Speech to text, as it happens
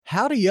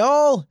Howdy,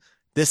 y'all.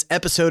 This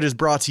episode is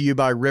brought to you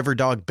by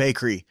Riverdog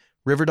Bakery.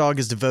 Riverdog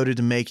is devoted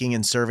to making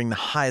and serving the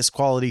highest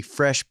quality,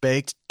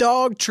 fresh-baked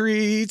dog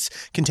treats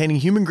containing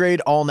human-grade,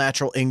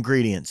 all-natural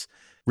ingredients.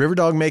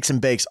 Riverdog makes and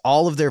bakes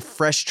all of their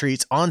fresh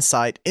treats on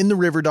site in the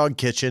Riverdog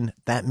kitchen.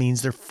 That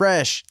means they're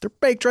fresh. They're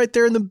baked right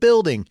there in the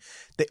building.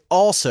 They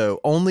also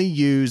only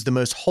use the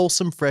most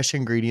wholesome, fresh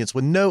ingredients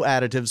with no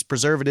additives,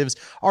 preservatives,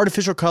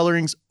 artificial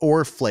colorings,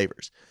 or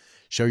flavors.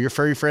 Show your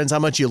furry friends how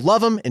much you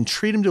love them and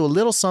treat them to a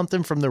little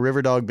something from the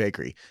Riverdog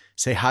Bakery.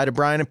 Say hi to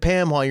Brian and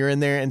Pam while you're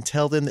in there and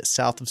tell them that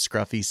South of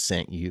Scruffy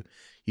sent you.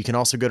 You can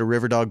also go to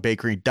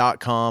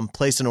riverdogbakery.com,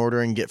 place an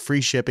order, and get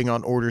free shipping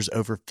on orders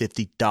over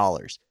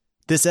 $50.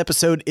 This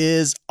episode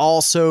is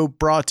also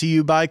brought to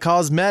you by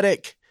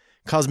Cosmetic.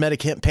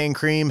 Cosmetic Hemp Pain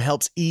Cream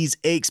helps ease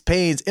aches,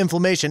 pains,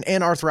 inflammation,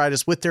 and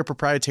arthritis with their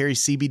proprietary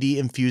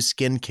CBD-infused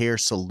skincare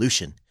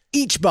solution.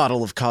 Each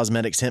bottle of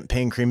Cosmetic's Hemp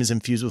Pain Cream is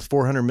infused with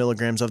 400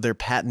 milligrams of their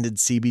patented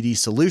CBD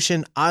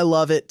solution. I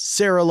love it.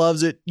 Sarah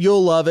loves it.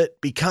 You'll love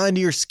it. Be kind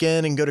to your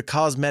skin and go to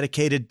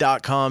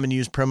cosmeticated.com and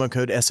use promo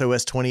code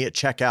SOS20 at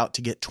checkout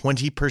to get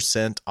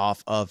 20%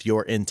 off of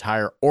your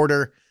entire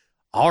order.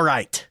 All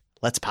right,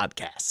 let's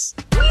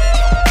podcast.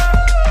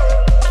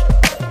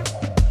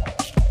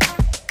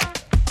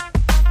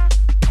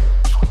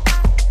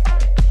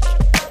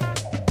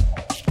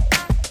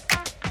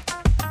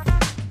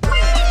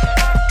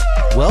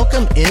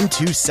 Welcome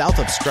into South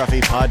of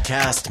Scruffy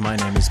Podcast. My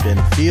name is Ben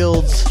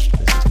Fields.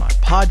 This is my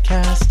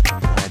podcast.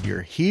 I'm glad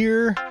you're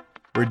here.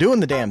 We're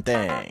doing the damn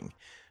thing.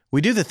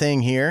 We do the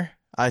thing here.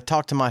 I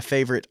talk to my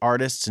favorite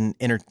artists and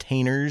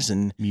entertainers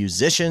and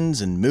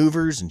musicians and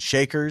movers and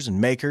shakers and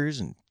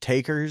makers and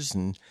takers.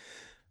 And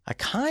I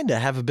kind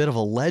of have a bit of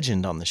a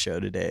legend on the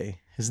show today.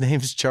 His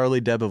name is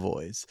Charlie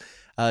Debevoise.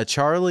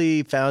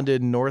 Charlie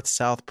founded North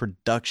South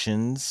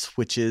Productions,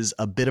 which is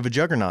a bit of a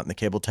juggernaut in the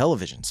cable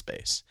television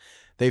space.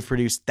 They've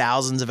produced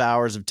thousands of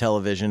hours of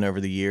television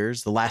over the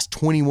years. The last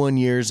 21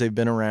 years they've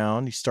been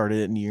around. He started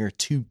it in the year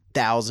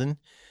 2000.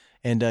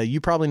 And you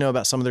probably know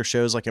about some of their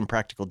shows like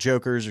Impractical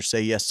Jokers or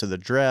Say Yes to the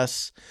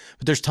Dress.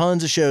 But there's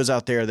tons of shows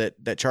out there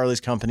that Charlie's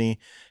company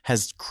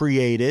has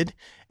created.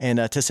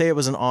 And to say it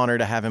was an honor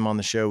to have him on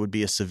the show would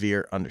be a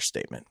severe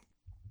understatement.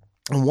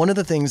 And one of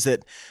the things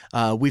that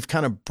we've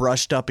kind of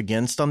brushed up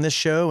against on this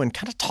show and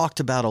kind of talked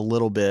about a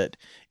little bit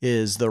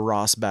is the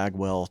Ross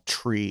Bagwell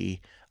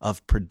tree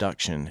of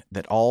production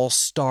that all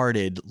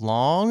started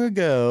long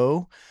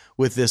ago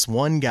with this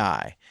one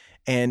guy.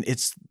 And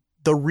it's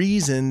the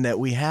reason that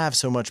we have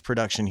so much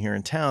production here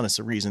in town. It's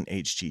the reason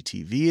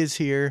HGTV is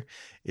here.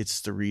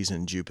 It's the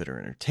reason Jupiter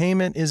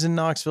Entertainment is in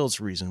Knoxville. It's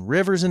the reason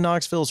Rivers in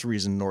Knoxville. It's the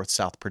reason North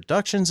South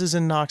Productions is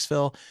in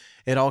Knoxville.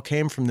 It all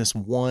came from this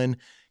one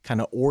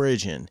kind of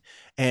origin.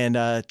 And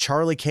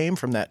Charlie came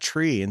from that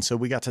tree. And so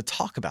we got to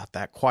talk about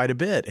that quite a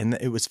bit. And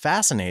it was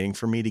fascinating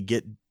for me to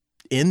get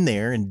in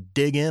there and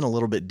dig in a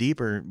little bit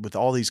deeper with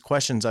all these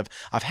questions I've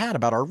had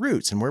about our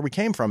roots and where we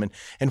came from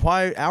and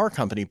why our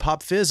company,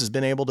 Pop Fizz, has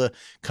been able to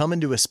come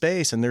into a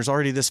space. And there's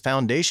already this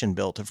foundation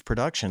built of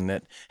production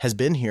that has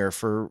been here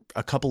for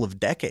a couple of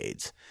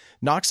decades.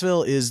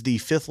 Knoxville is the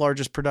 5th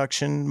largest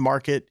production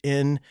market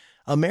in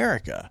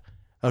America,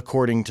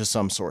 according to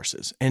some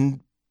sources. And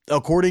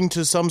according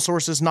to some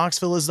sources,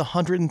 Knoxville is the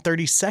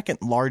 132nd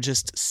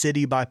largest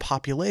city by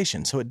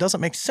population. So it doesn't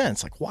make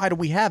sense. Like, why do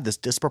we have this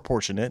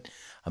disproportionate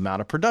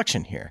amount of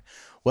production here?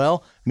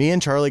 Well, me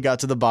and Charlie got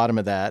to the bottom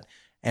of that,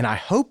 and I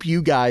hope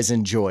you guys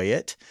enjoy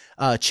it.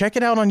 Check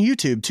it out on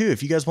YouTube, too,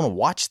 if you guys want to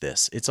watch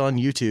this. It's on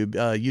YouTube,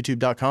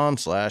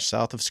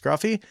 youtube.com/South of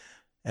Scruffy.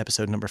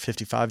 Episode number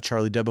 55,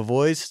 Charlie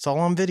Debevoise. It's all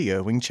on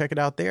video. We can check it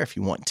out there if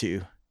you want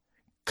to.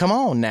 Come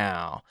on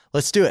now.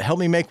 Let's do it. Help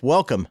me make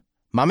welcome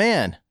my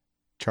man,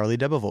 Charlie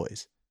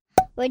Debevoise.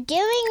 We're doing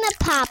the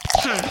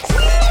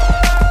podcast.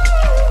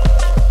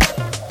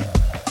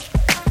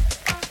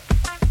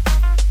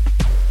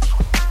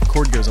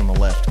 Cord goes on the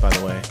left, by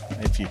the way,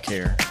 if you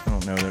care. I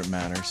don't know that it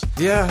matters.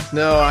 Yeah,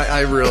 no,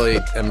 I really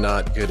am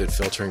not good at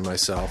filtering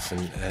myself,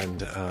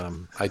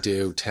 and I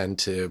do tend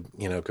to,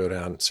 go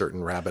down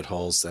certain rabbit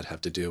holes that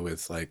have to do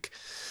with like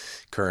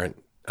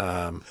current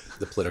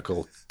the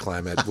political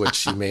climate,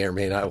 which you may or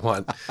may not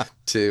want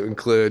to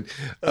include.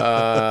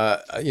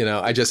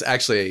 I just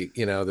actually,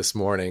 this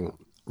morning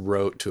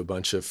wrote to a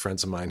bunch of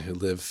friends of mine who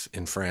live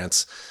in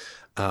France,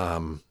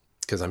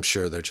 because I'm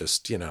sure they're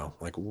just,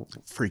 like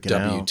freaking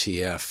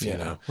WTF,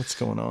 out. What's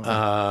going on?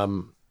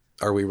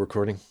 Are we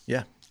recording?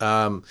 Yeah.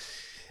 I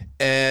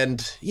said,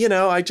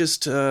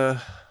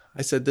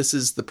 this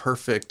is the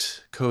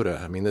perfect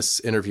coda. I mean, this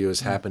interview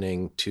is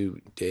happening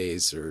 2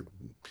 days or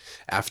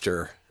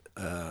after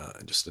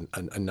just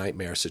a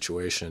nightmare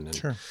situation. And,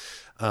 sure.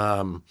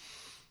 I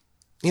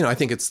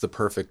think it's the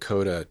perfect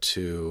coda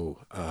to,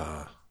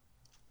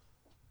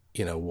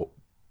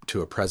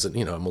 to a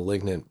president, a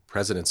malignant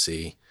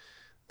presidency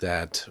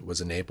that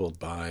was enabled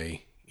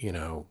by,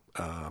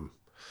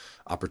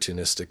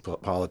 opportunistic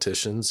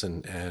politicians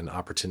and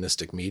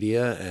opportunistic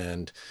media.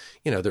 And,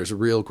 there's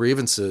real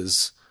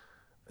grievances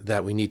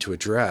that we need to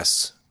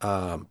address.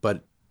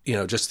 But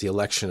just the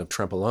election of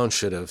Trump alone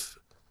should have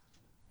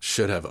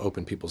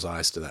opened people's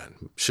eyes to that,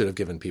 should have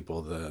given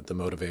people the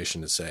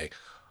motivation to say,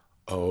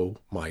 oh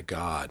my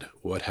God,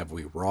 what have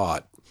we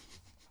wrought?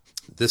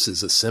 This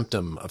is a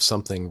symptom of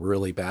something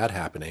really bad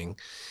happening,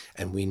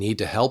 and we need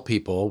to help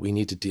people. We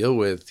need to deal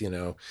with,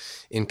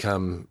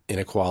 income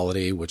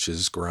inequality, which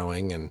is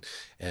growing,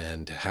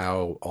 and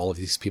how all of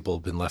these people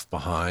have been left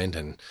behind,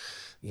 and,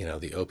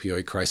 the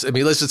opioid crisis. I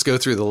mean, let's just go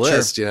through the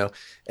list,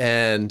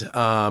 and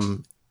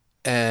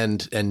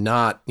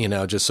not,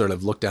 just sort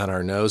of look down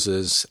our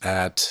noses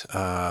at,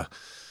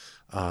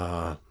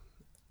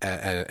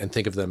 and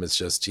think of them as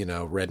just,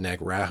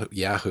 redneck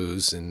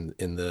yahoos in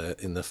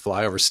the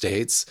flyover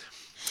states.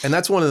 And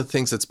that's one of the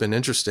things that's been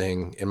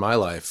interesting in my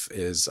life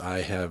is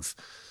I have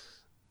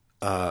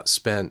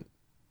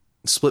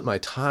split my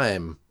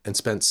time and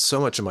spent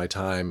so much of my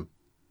time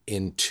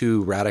in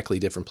two radically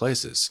different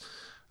places.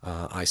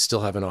 I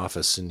still have an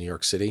office in New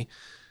York City,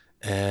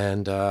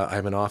 and I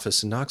have an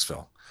office in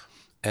Knoxville.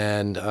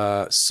 And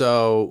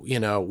so,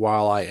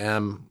 while I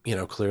am,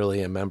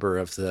 clearly a member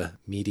of the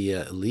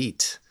media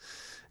elite,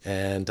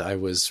 and I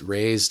was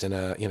raised in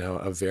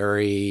a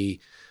very,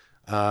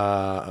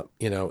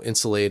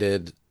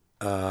 insulated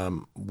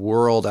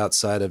world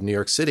outside of New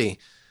York City,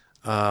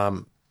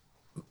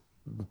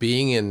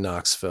 being in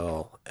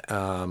Knoxville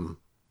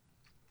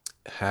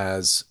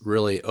has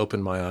really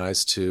opened my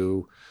eyes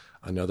to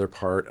another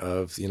part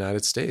of the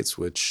United States,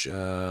 which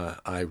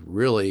I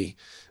really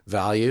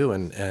value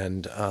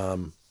and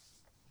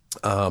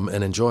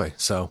enjoy.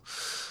 So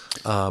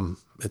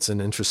it's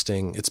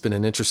been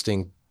an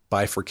interesting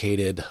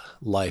bifurcated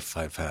life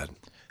I've had.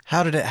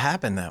 How did it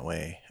happen that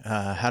way?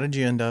 How did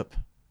you end up?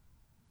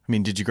 I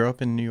mean, did you grow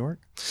up in New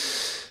York?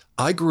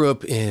 I grew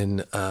up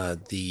in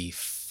the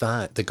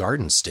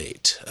Garden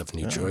State of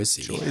New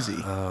Jersey.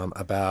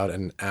 About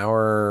an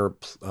hour,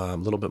 a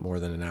little bit more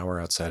than an hour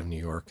outside of New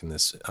York, in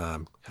this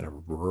kind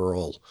of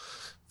rural,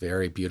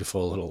 very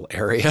beautiful little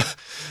area.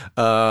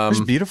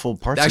 There's beautiful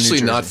parts of New Jersey.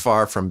 Actually, not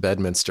far from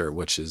Bedminster,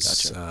 which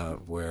is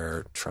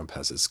where Trump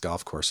has his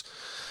golf course.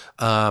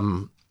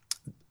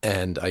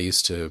 And I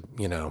used to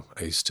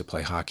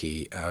play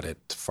hockey out at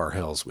Far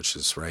Hills, which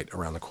is right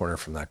around the corner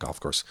from that golf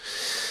course.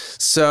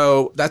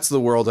 So that's the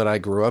world that I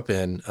grew up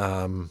in.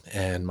 And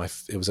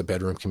it was a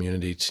bedroom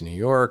community to New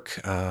York.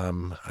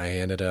 I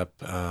ended up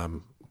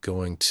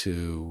going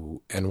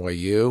to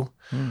NYU.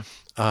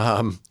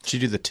 Did you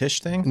do the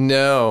Tisch thing?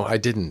 No, I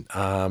didn't.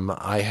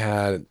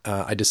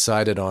 I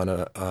decided on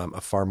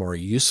a far more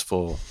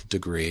useful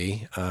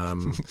degree. I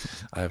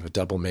have a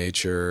double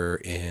major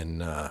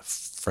in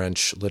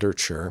French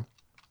literature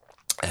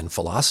and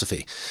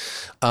philosophy,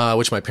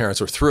 which my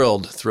parents were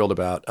thrilled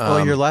about.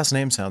 Well, your last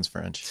name sounds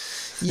French.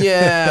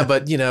 Yeah,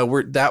 but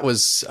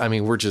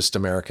we're just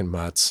American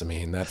mutts. I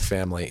mean, that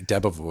family,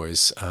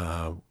 Debevoise,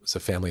 was a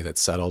family that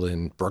settled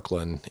in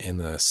Brooklyn in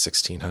the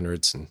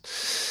 1600s,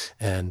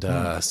 and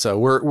so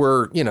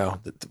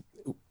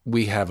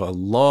we have a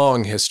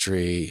long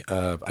history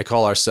of. I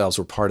call ourselves,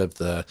 we're part of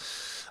the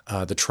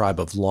tribe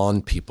of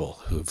lawn people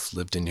who've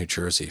lived in New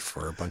Jersey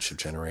for a bunch of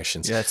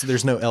generations. Yeah,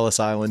 there's no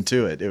Ellis Island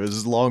to it. It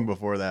was long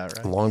before that,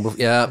 right? Long before,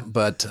 yeah.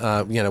 But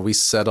we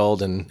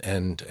settled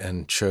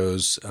and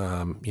chose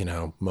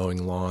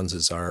mowing lawns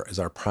as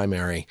our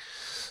primary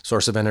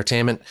source of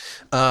entertainment.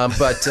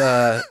 But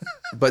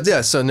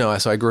yeah,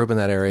 so I grew up in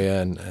that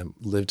area and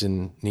lived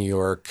in New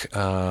York.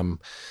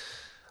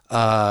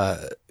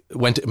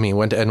 Went to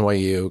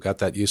NYU, got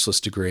that useless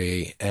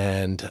degree,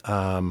 and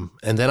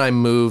then I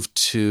moved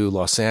to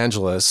Los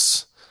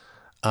Angeles,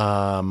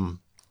 and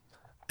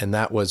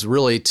that was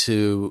really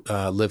to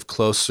live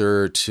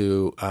closer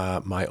to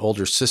my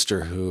older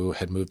sister who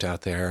had moved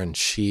out there, and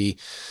she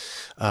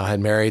had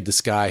married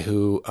this guy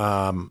who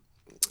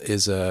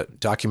is a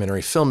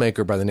documentary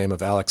filmmaker by the name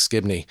of Alex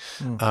Gibney,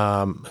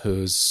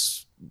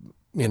 who's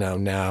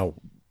now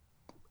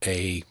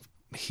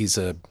he's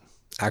a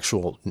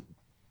actual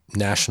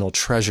national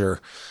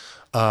treasure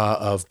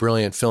of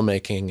brilliant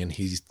filmmaking, and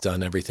he's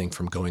done everything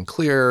from Going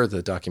Clear,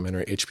 the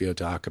documentary HBO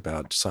doc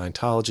about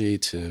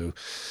Scientology, to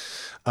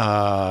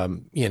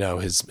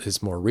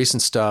his more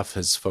recent stuff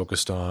has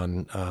focused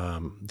on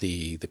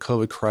the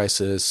COVID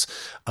crisis.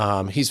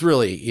 He's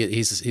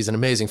an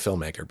amazing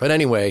filmmaker. But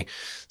anyway,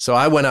 so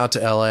I went out to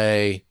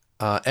LA,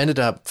 ended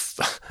up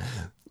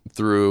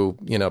through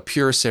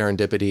pure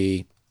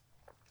serendipity,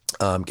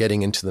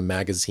 getting into the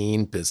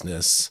magazine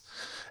business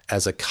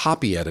as a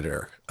copy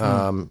editor.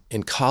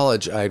 In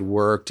college, I'd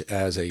worked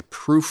as a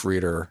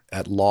proofreader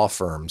at law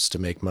firms to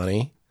make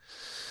money.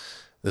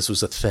 This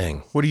was a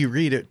thing. What do you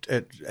read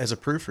as a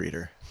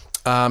proofreader?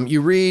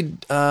 You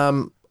read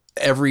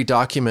every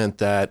document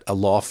that a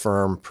law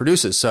firm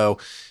produces. So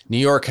New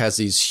York has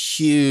these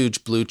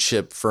huge blue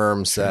chip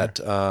firms that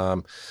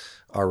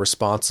are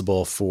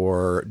responsible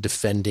for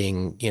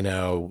defending,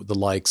 the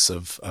likes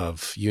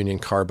of Union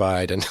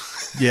Carbide and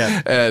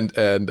and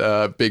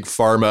Big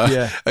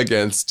Pharma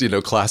against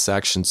class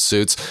action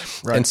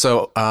suits. Right. And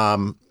so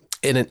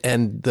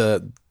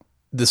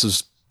this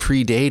was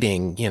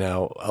predating,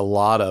 a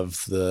lot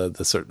of the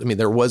sort. I mean,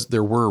 there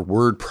were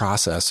word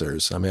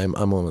processors. I mean,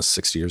 I'm almost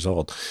 60 years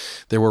old.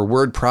 There were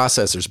word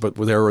processors, but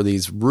there were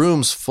these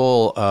rooms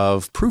full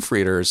of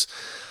proofreaders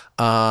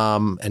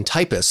and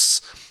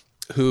typists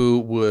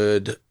who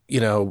would,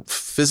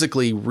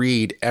 physically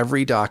read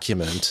every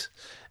document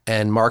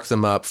and mark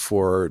them up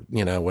for,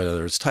 whether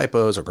there's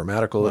typos or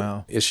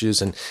grammatical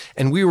issues.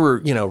 And we were,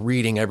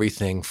 reading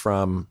everything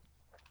from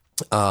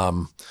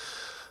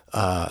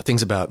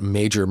things about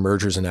major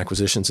mergers and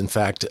acquisitions. In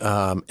fact,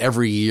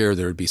 every year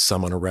there would be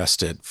someone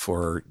arrested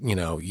for,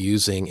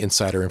 using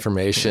insider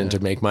information to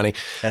make money.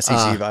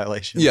 SEC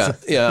violations.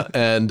 Yeah.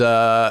 And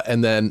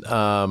then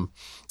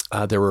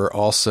there were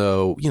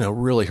also,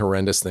 really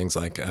horrendous things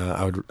like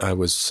I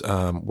was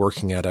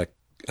working at a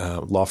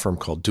law firm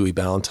called Dewey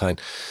Ballantine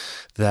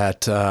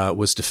that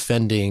was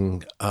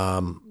defending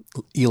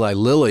Eli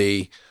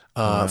Lilly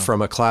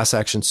from a class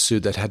action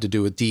suit that had to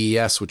do with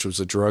DES, which was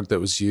a drug that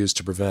was used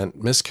to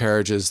prevent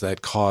miscarriages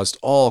that caused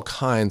all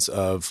kinds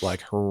of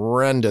like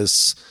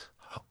horrendous,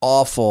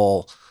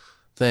 awful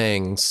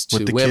things to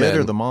With the women. kid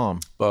or the mom?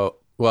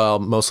 Well,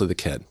 mostly the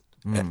kid.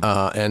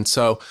 And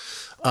so,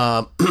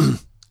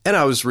 and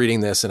I was reading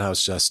this and I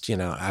was just,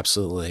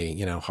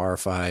 absolutely,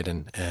 horrified.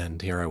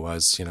 And here I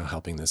was,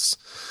 helping this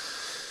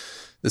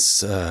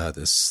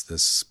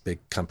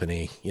big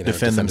company,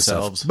 defend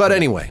themselves. But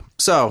anyway,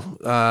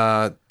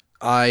 so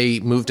I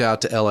moved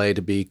out to LA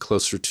to be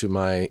closer to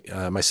my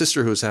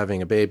sister who was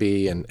having a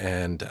baby, and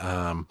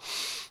I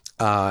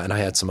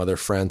had some other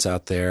friends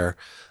out there.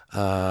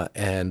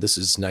 And this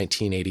is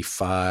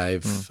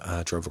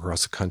 1985. Drove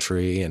across the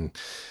country and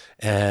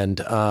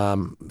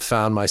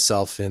found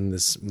myself in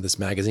this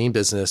magazine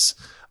business,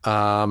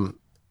 and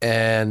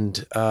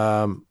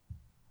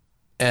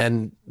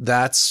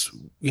that's,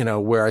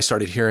 where I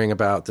started hearing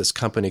about this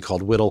company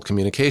called Whittle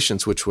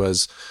Communications, which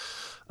was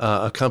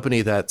a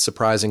company that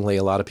surprisingly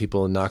a lot of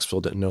people in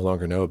Knoxville no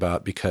longer know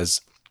about,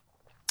 because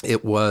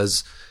it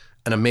was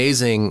an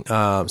amazing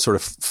sort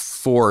of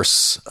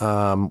force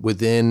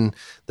within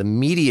the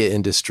media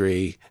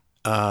industry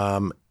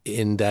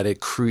in that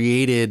it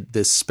created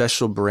this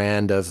special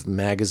brand of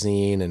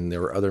magazine, and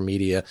there were other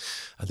media,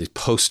 these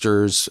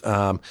posters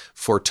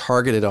for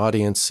targeted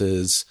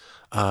audiences.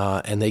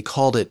 And they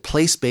called it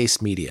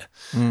place-based media.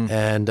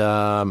 And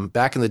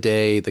back in the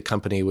day, the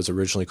company was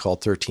originally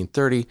called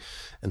 1330,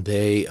 and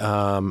they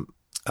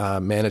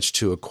managed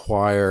to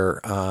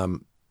acquire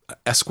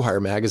Esquire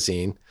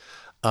magazine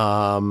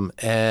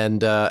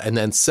and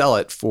then sell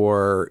it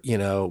for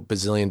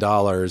bazillion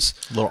dollars.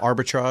 A little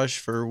arbitrage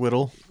for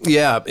Whittle.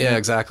 Yeah,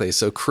 exactly.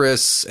 So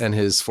Chris and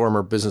his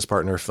former business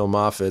partner Phil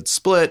Moffitt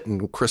split,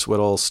 and Chris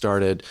Whittle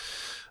started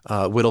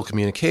Whittle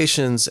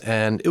Communications,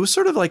 and it was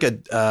sort of like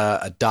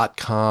a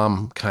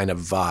 .com kind of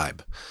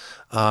vibe.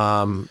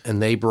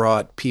 And they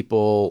brought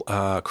people,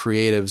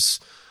 creatives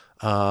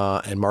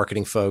and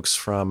marketing folks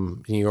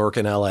from New York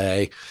and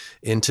LA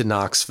into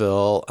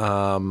Knoxville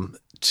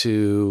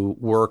to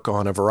work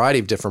on a variety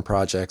of different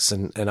projects.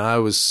 And I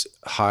was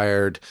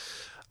hired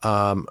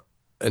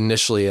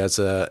initially as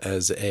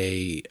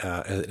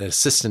an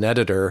assistant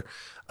editor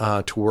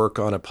to work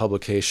on a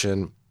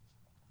publication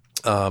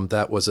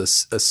that was a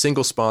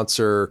single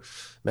sponsor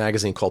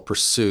magazine called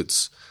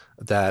Pursuits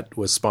that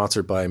was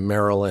sponsored by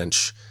Merrill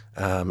Lynch.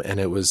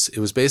 And it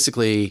was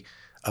basically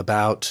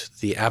about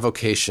the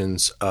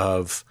avocations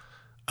of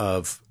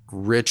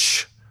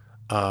rich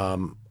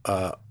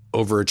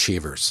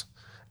overachievers.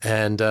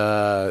 And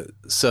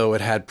so it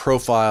had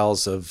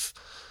profiles of,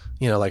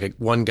 like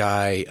one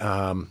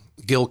guy,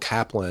 Gil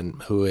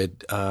Kaplan, who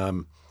had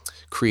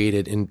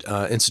created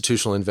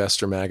Institutional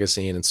Investor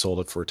magazine and sold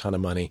it for a ton of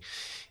money.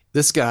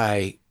 This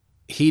guy,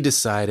 he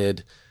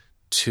decided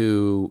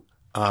to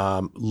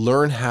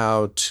learn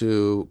how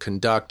to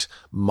conduct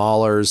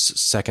Mahler's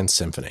Second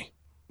Symphony,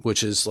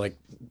 which is like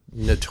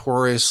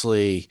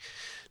notoriously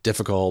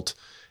difficult.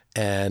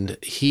 And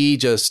he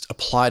just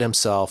applied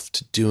himself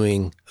to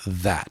doing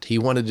that. He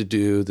wanted to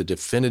do the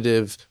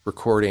definitive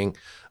recording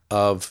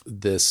of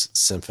this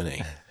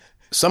symphony.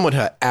 Someone who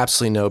had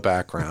absolutely no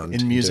background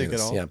in music at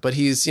all. Yeah, but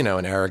he's,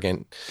 an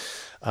arrogant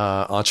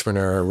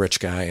entrepreneur, rich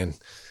guy. And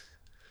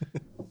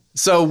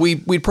so we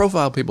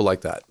profile people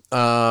like that.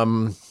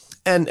 And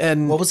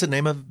what was the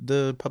name of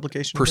the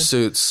publication?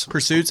 Pursuits. Again?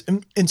 Pursuits.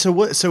 And so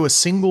what? So a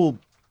single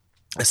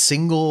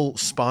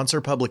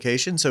sponsor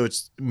publication. So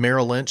it's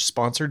Merrill Lynch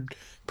sponsored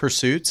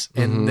Pursuits,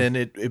 and then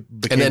it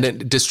became, and then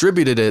it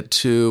distributed it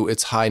to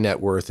its high net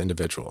worth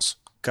individuals.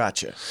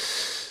 Gotcha.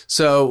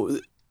 So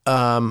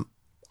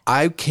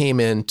I came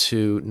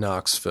into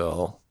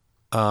Knoxville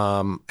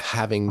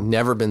having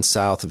never been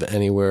south of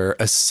anywhere,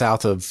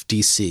 south of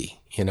DC.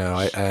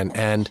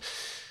 And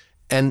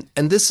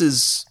this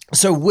is,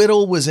 so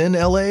Whittle was in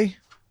LA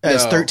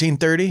as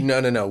 1330.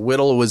 No.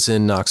 Whittle was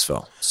in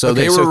Knoxville. So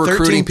they were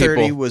recruiting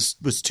people.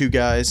 Was two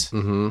guys,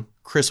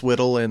 Chris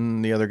Whittle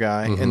and the other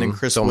guy, and then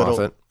Phil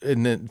Moffitt.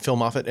 And then Phil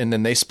Moffitt, and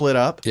then they split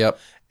up. Yep.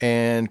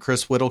 And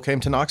Chris Whittle came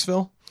to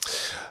Knoxville.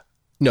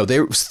 No,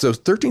 so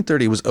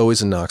 1330 was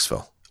always in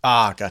Knoxville.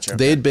 Ah, gotcha.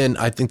 They had been,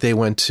 I think they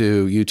went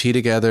to UT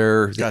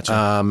together.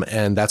 Gotcha.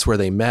 And that's where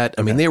they met.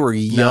 I mean, they were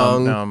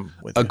young, No, I'm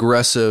with you.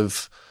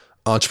 aggressive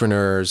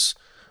entrepreneurs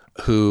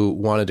who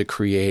wanted to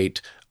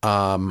create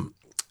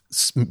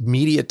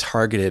media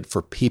targeted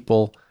for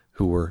people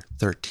who were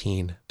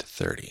 13 to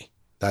 30.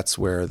 That's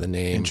where the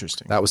name,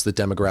 Interesting. That was the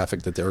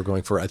demographic that they were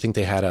going for. I think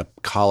they had a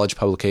college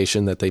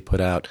publication that they put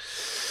out.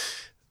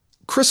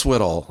 Chris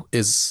Whittle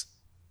is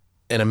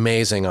an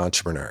amazing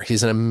entrepreneur.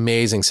 He's an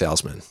amazing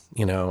salesman.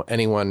 You know,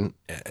 anyone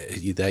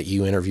that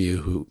you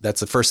interview that's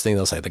the first thing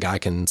they'll say, the guy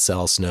can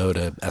sell snow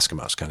to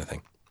Eskimos kind of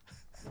thing.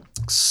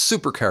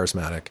 Super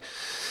charismatic.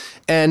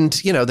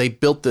 And, you know, they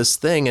built this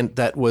thing and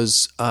that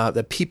was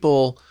that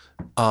people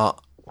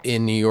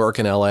in New York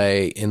and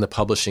LA, in the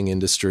publishing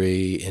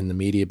industry, in the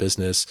media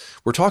business,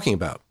 were talking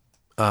about.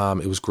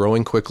 It was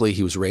growing quickly.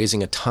 He was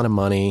raising a ton of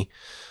money.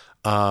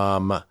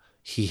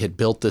 He had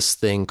built this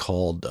thing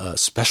called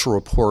Special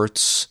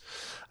Reports,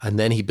 and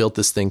then he built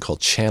this thing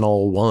called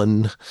Channel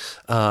One.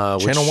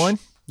 Channel One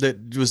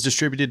that was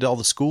distributed to all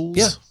the schools?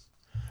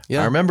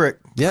 Yeah. I remember it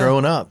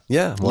growing up.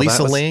 Yeah. Well,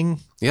 Lisa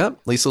Ling. Yep.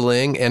 Lisa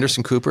Ling,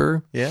 Anderson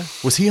Cooper. Yeah.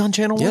 Was he on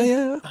Channel One?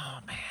 Yeah. Oh,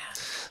 man.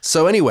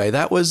 So anyway,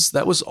 that was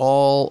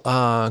all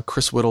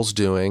Chris Whittle's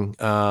doing.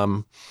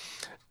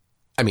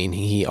 I mean,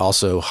 he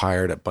also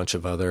hired a bunch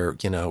of other,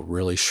 you know,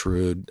 really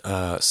shrewd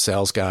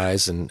sales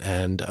guys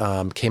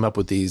and came up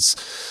with these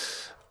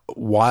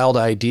wild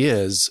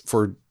ideas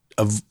for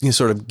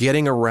sort of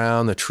getting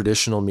around the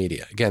traditional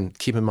media. Again,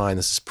 keep in mind,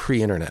 this is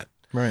pre-internet.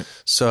 Right.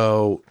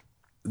 So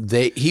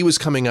he was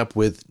coming up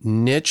with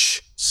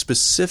niche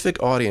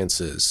specific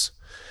audiences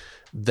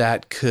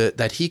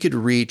that he could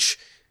reach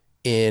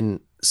in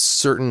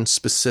certain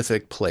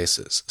specific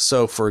places.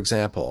 So, for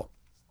example,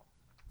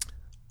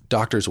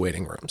 doctors'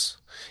 waiting rooms.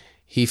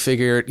 He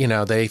figured, you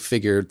know, they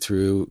figured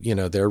through, you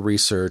know, their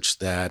research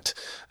that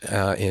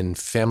in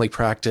family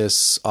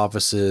practice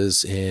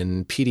offices,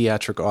 in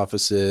pediatric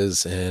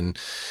offices, and,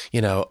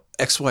 you know,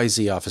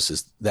 XYZ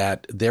offices,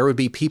 that there would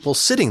be people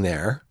sitting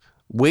there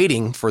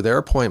waiting for their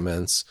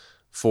appointments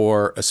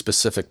for a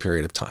specific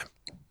period of time.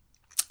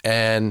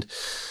 And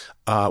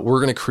we're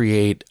going to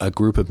create a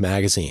group of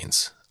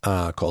magazines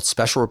called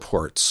Special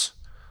Reports.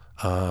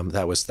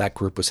 That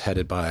group was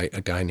headed by a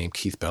guy named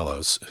Keith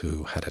Bellows,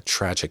 who had a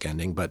tragic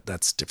ending, but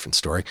that's a different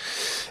story.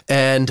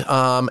 And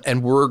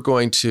we're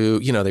going to,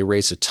 you know, they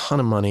raised a ton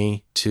of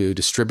money to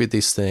distribute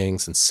these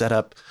things and set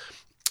up,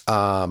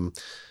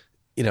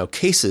 you know,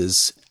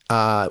 cases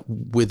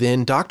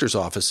within doctors'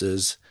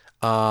 offices,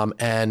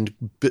 and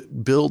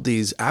build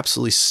these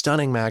absolutely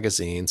stunning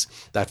magazines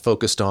that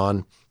focused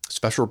on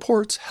Special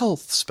Reports,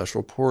 health,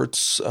 Special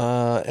Reports,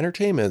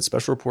 entertainment,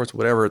 Special Reports,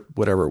 whatever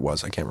it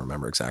was. I can't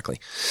remember exactly.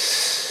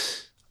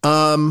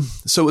 So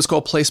it was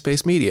called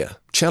place-based media.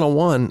 Channel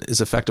One is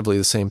effectively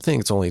the same thing.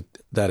 It's only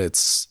that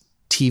it's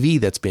TV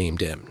that's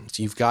beamed in.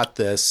 So you've got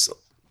this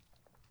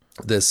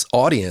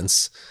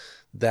audience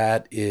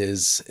that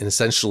is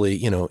essentially,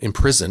 you know,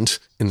 imprisoned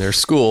in their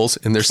schools,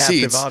 in their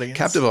seats,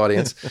 captive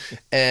audience.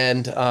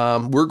 And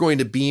we're going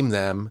to beam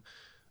them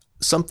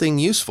something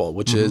useful,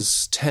 which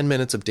is 10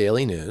 minutes of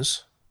daily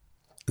news.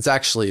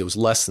 It was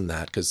less than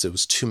that because it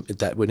was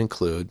that would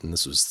include, and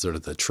this was sort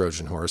of the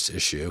Trojan horse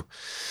issue,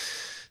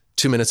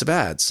 2 minutes of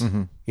ads,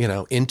 you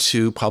know,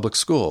 into public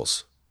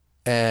schools.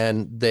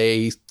 And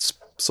they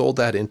sold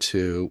that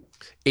into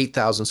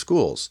 8,000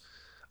 schools.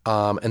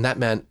 And that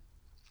meant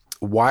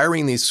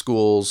wiring these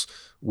schools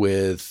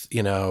with,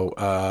 you know,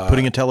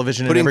 putting a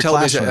television in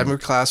every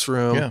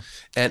classroom. Yeah.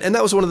 And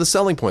that was one of the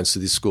selling points to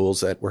these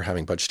schools that were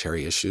having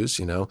budgetary issues.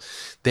 You know,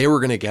 they were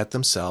going to get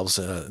themselves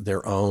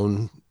their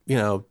own, you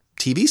know,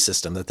 TV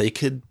system that they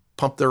could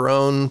pump their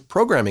own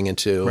programming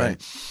into.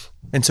 Right.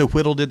 And so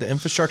Whittle did the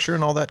infrastructure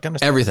and all that kind of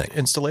stuff? Everything.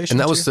 Installation? And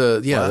that was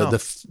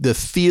the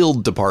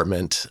field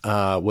department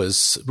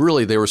was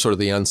really, they were sort of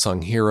the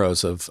unsung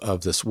heroes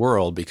of this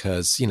world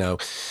because, you know,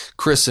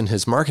 Chris and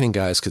his marketing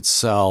guys could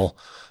sell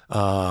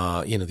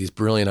you know, these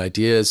brilliant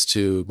ideas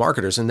to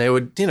marketers, and they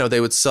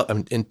would sell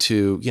them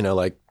into, you know,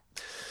 like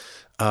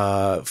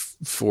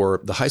for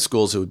the high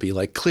schools, it would be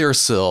like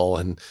Clearasil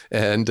and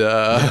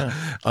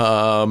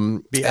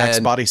be Axe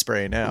body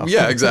spray now.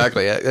 Yeah,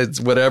 exactly. It's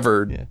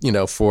whatever, you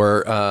know,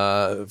 for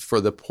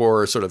the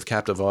poor sort of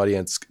captive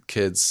audience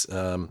kids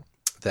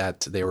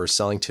that they were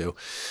selling to.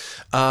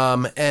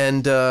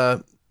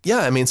 Yeah,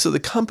 I mean, so the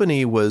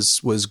company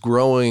was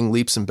growing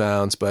leaps and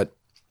bounds, but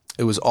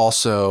it was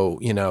also,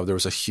 you know, there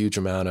was a huge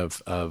amount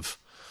of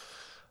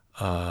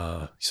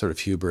sort of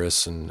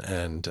hubris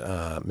and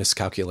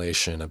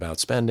miscalculation about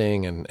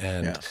spending,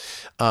 and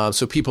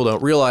so people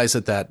don't realize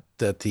that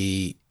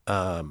the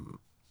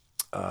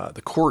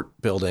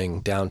court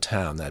building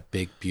downtown, that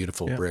big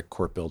beautiful brick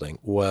court building,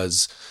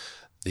 was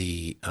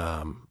the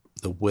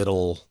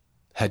Whittle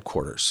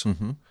headquarters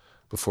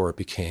before it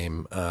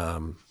became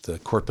the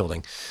court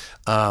building.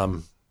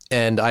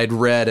 And I'd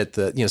read at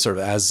the, you know, sort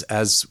of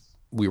as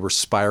we were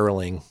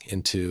spiraling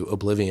into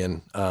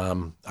oblivion,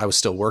 I was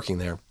still working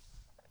there.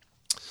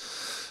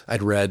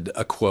 I'd read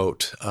a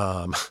quote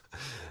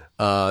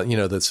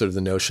the sort of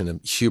the notion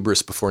of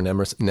hubris before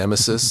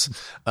nemesis.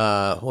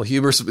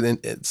 Hubris.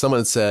 Someone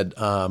had said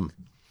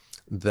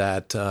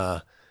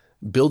that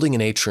building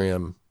an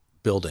atrium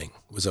building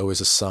was always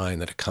a sign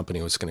that a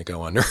company was going to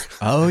go under.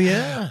 Oh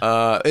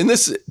yeah. And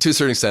this, to a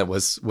certain extent,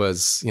 was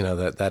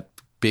that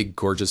big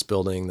gorgeous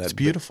building that it's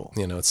beautiful.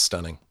 It's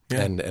stunning.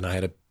 Yeah. And I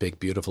had a big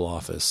beautiful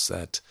office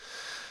that,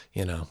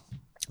 How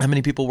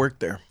many people worked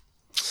there?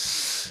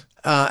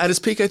 At its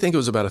peak, I think it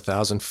was about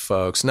 1,000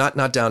 folks.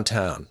 Not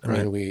downtown. I Right.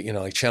 mean, we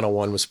like Channel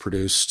One was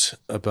produced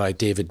by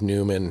David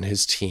Newman and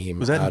his team.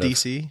 Was that in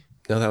DC?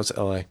 No, that was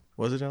L.A.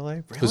 Was it LA?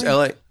 Really? It was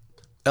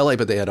L.A.,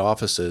 but they had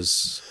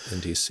offices in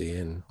D.C.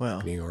 and Wow.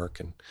 New York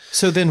and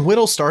So then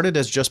Whittle started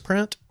as Just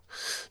Print,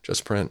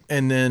 Just Print.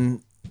 and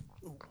then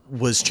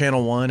was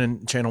Channel One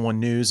and Channel One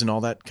News and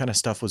all that kind of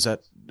stuff. Was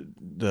that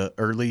the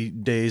early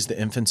days, the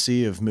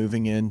infancy of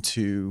moving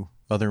into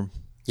other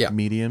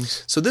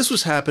mediums? So this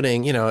was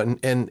happening,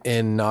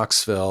 in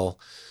Knoxville,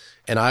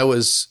 and I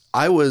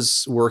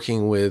was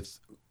working with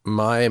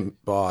my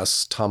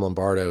boss, Tom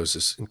Lombardo, who's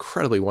this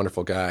incredibly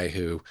wonderful guy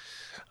who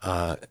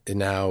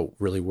now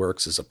really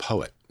works as a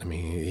poet. I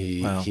mean,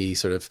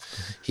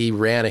 he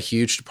ran a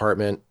huge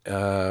department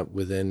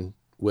within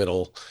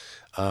Whittle.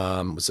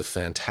 Was a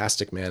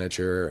fantastic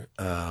manager,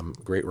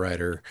 great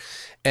writer,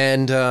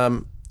 and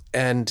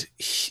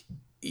he,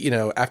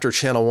 after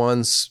Channel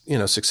One's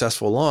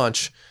successful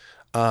launch,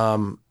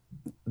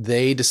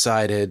 they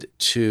decided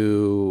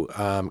to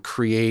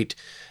create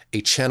a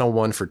Channel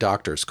One for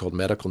doctors called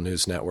Medical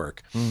News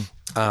Network,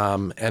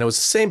 and it was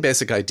the same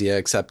basic idea,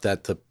 except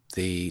that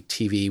the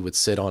TV would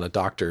sit on a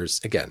doctor's,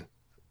 again,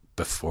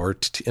 before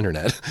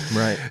internet,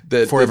 right?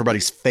 Before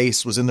everybody's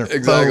face was in their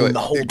phone the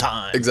whole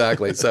time.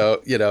 Exactly.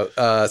 So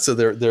so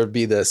there'd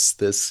be this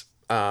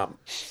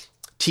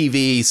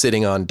TV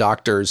sitting on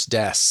doctors'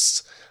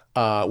 desks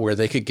where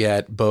they could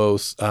get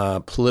both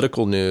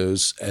political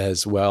news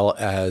as well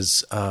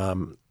as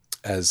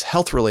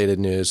health related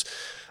news.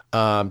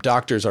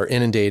 Doctors are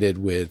inundated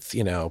with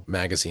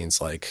magazines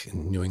like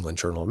New England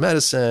Journal of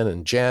Medicine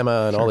and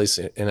JAMA and all these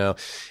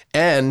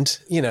and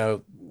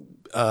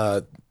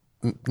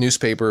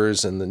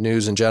newspapers and the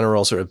news in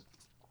general sort of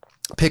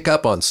pick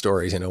up on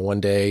stories. One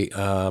day,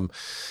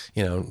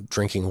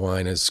 drinking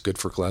wine is good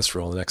for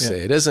cholesterol. The next day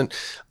it isn't.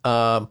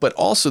 But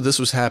also this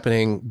was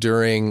happening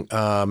during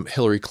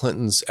Hillary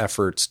Clinton's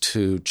efforts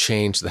to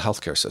change the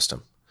healthcare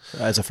system.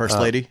 As a first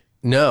lady?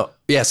 No.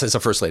 Yes, as a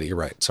first lady. You're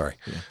right. Sorry.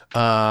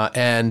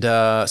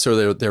 Yeah.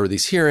 So there were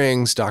these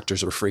hearings.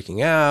 Doctors were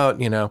freaking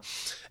out,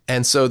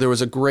 And so there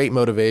was a great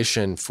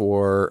motivation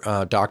for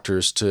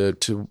doctors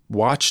to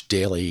watch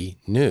daily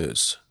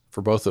news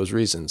for both those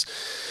reasons.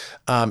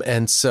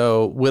 And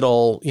so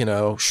Whittle,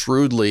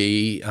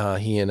 shrewdly,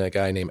 he and a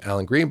guy named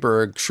Alan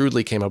Greenberg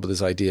shrewdly came up with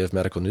this idea of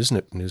Medical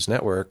News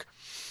Network.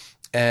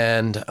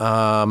 And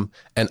Tom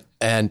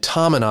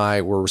and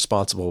I were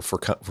responsible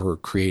for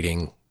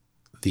creating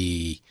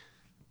the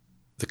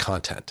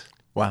content.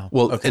 Wow.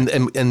 Well, okay.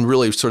 and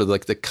really sort of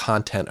like the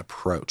content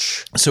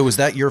approach. So was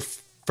that your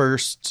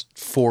first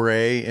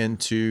foray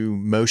into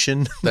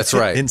motion? That's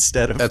right.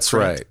 Instead of That's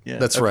print? right. Yeah,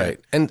 That's okay. right.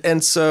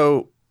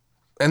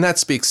 And that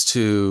speaks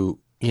to,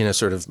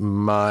 sort of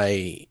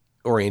my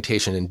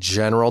orientation in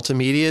general to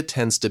media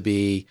tends to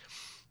be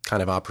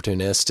kind of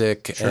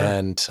opportunistic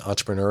and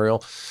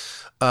entrepreneurial.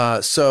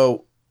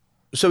 So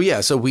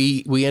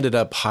we ended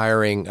up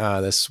hiring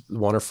this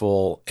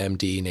wonderful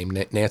MD named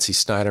Nancy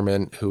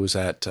Snyderman, who was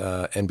at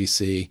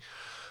NBC.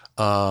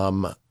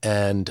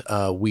 And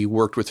we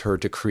worked with her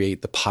to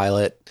create the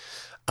pilot.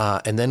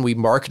 And then we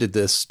marketed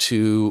this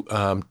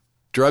to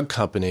drug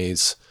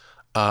companies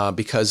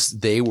because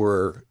they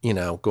were,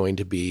 going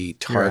to be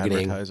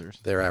targeting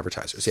their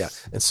advertisers. Yeah.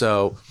 And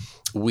so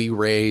we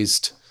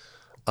raised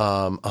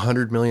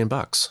 $100 million.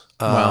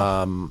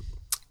 Wow.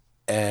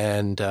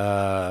 And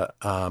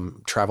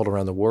traveled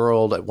around the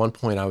world. At one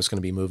point, I was going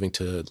to be moving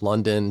to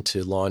London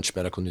to launch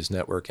Medical News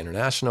Network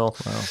International.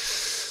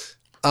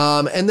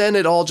 Wow. And then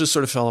it all just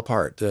sort of fell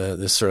apart.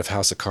 This sort of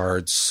house of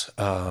cards.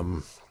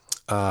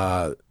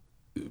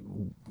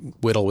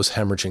 Whittle was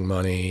hemorrhaging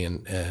money,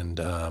 and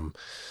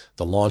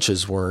the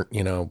launches weren't,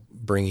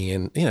 bringing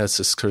in. It's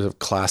this sort of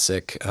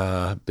classic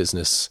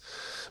business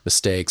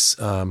mistakes.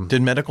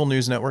 Did Medical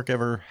News Network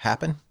ever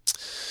happen?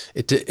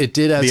 It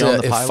did as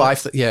Beyond the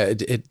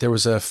pilot? there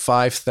was a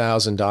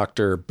 5,000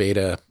 doctor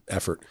beta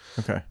effort.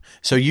 Okay.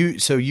 So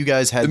you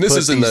guys had, and this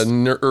is in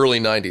the early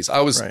 90s.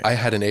 I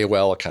had an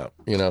AOL account,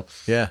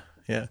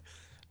 Yeah.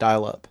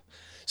 Dial up.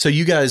 So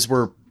you guys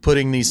were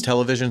putting these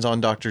televisions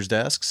on doctors'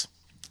 desks?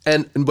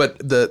 But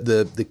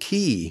the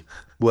key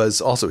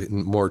was also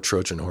more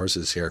Trojan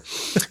horses here.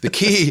 The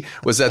key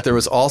was that there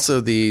was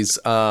also these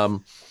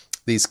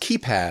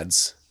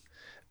keypads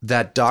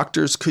that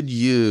doctors could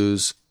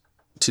use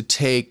to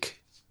take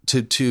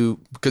to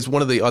because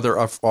one of the other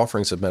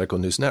offerings of Medical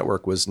News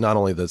Network was not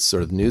only the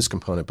sort of news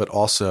component, but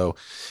also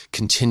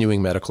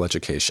continuing medical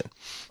education.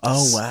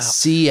 Oh, wow.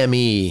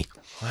 CME.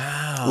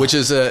 Wow.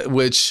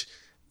 Which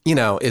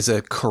is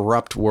a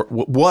corrupt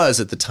was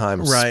at the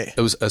time. Right.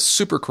 It was a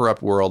super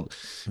corrupt world.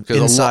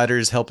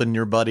 Insiders helping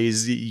your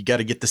buddies. You got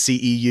to get the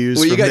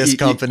CEUs from this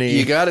company.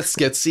 You got to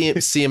get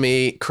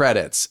CME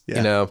credits,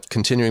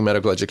 continuing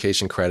medical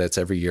education credits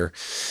every year.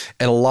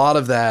 And a lot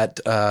of that,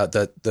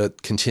 the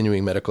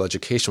continuing medical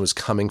education was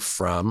coming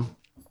from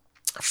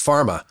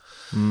pharma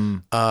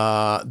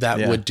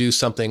that would do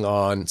something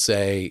on,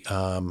 say,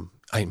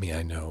 I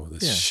know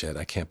this shit.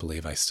 I can't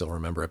believe I still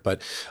remember it,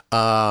 but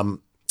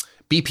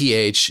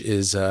BPH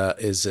is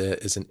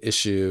an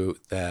issue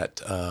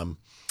that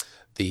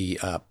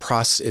it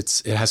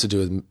has to do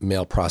with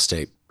male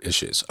prostate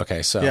issues.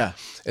 Okay, so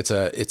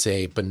it's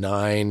a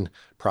benign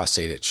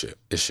prostate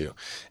issue,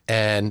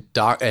 and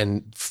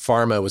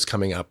pharma was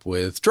coming up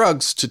with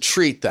drugs to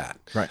treat that.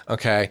 Right.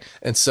 Okay,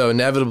 and so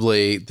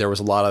inevitably there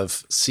was a lot of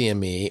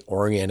CME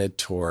oriented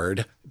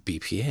toward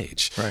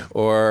BPH, right.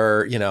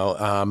 Or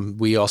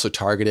we also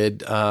targeted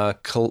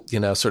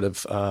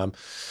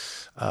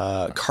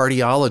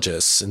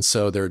cardiologists, and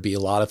so there would be a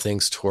lot of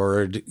things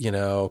toward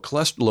low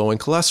in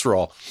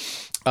cholesterol.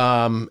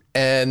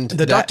 And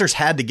the doctors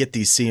had to get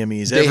these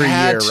CMEs every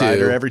year, right,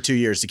 or every 2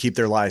 years to keep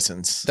their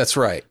license. That's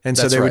right. And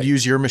so they would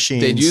use your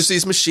machines. They'd use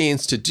these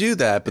machines to do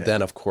that, but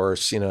then of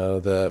course,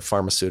 the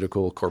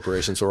pharmaceutical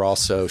corporations were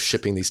also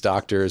shipping these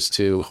doctors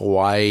to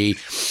Hawaii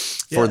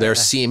for their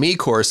CME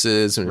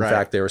courses, and in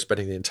fact, they were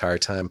spending the entire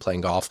time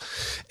playing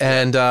golf.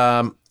 And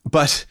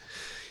but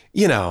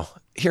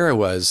here I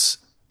was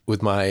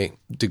with my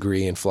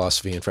degree in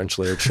philosophy and French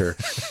literature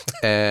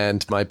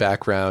and my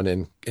background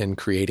in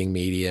creating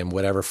media in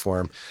whatever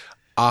form.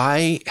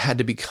 I had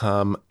to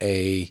become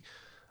a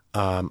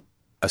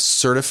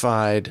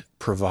certified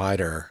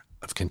provider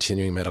of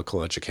continuing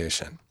medical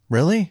education.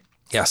 Really?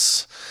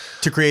 Yes.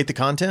 To create the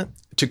content?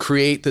 To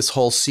create this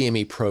whole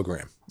CME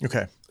program.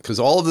 Okay. Because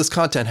all of this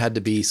content had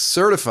to be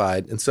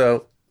certified. And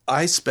so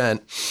I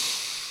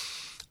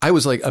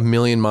was like a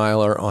million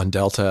miler on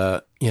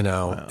Delta, in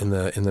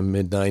the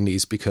mid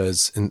 90s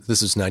because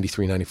this is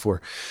 93,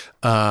 94,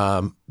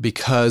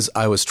 because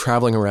I was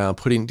traveling around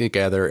putting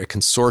together a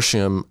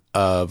consortium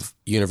of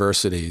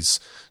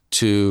universities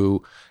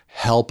to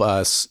help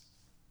us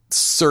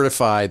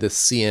certify the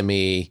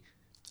CME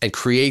and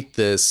create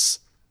these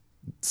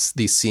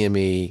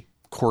CME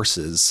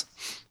courses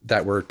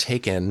that were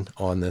taken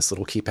on this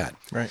little keypad.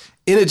 Right.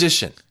 In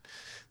addition,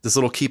 this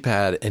little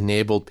keypad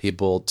enabled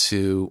people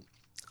to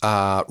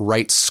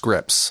write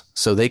scripts,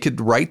 so they could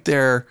write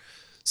their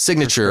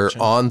signature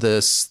on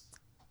this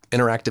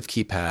interactive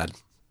keypad,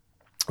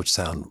 which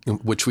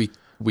we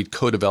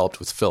co-developed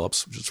with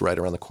Philips, which is right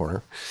around the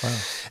corner. Wow.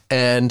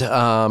 And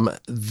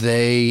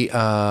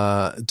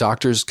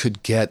doctors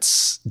could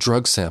get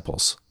drug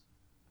samples.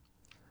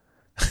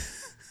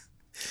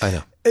 I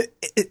know.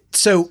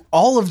 So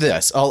all of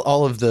this,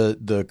 all of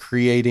the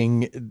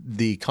creating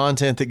the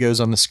content that goes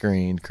on the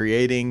screen,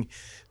 creating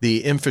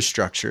the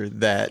infrastructure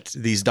that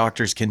these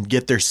doctors can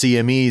get their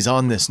CMEs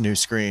on this new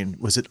screen,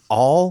 was it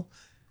all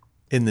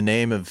in the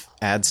name of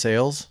ad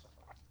sales?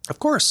 Of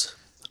course.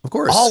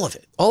 All of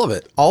it.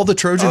 All the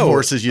Trojan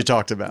horses you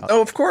talked about.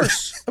 Oh, of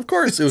course.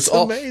 It was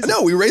all amazing.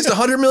 No, we raised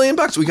 $100 million.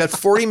 We got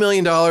 $40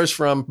 million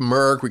from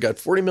Merck. We got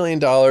 $40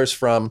 million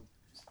from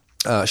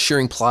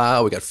Shearing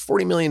Plow. We got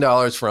 $40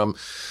 million from,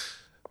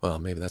 well,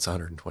 maybe that's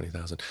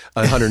 120,000.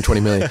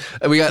 120 million.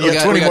 We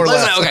got 20 more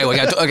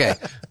left. Okay.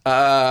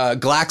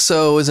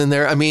 Glaxo is in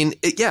there. I mean,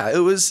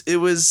 it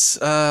was.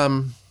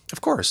 Of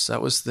course,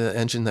 that was the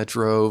engine that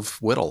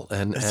drove Whittle,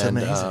 and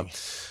amazing.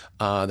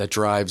 That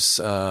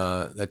drives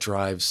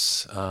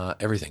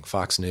everything.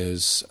 Fox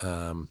News.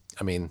 I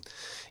mean,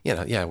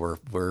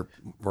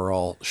 we're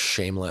all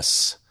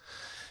shameless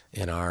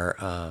in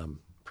our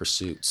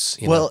pursuits.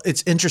 Well,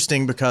 it's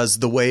interesting because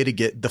the way to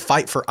get the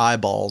fight for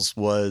eyeballs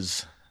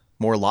was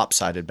more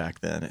lopsided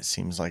back then. It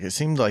seemed like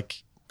it's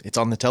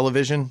on the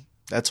television.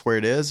 That's where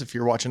it is. If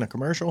you're watching a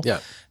commercial,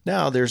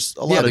 Now there's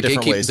a lot of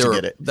different ways to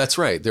get it. That's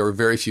right. There were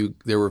very few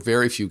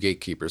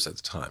gatekeepers at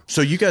the time.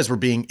 So you guys were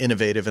being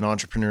innovative and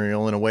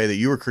entrepreneurial in a way that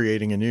you were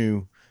creating a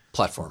new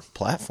platform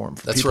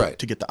for people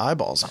to get the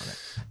eyeballs on it.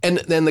 And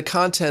then the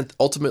content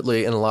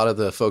ultimately, and a lot of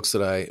the folks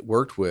that I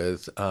worked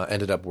with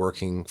ended up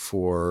working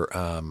for.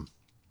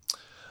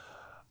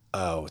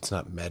 It's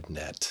not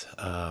MedNet.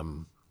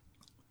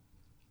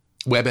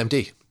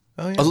 WebMD.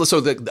 Oh yeah. So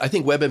I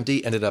think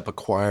WebMD ended up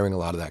acquiring a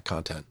lot of that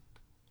content.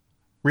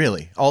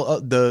 Really?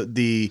 All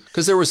the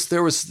because there was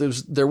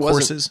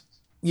courses,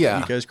 you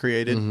guys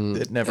created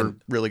that never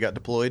really got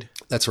deployed.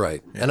 That's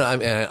right. Yeah. And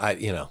I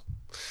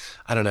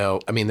don't know.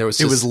 I mean, it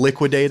was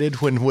liquidated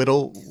when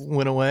Whittle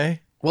went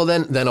away. Well,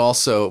 then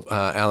also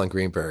Alan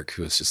Greenberg,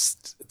 who was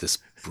just this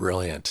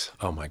brilliant.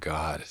 Oh my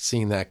God,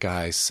 seeing that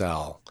guy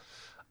sell.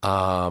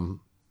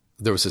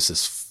 There was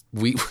this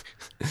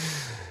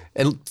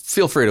and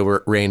feel free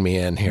to rein me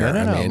in here.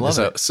 No,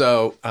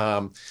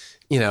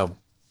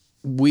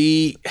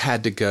 we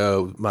had to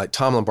go.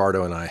 Tom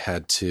Lombardo and I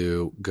had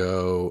to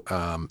go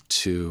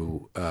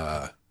to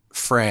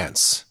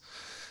France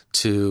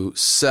to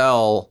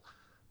sell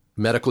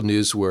Medical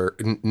News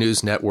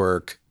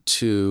Network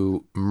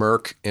to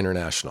Merck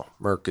International.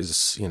 Merck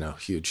is,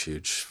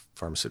 huge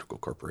pharmaceutical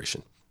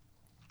corporation.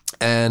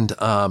 And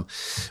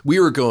we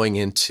were going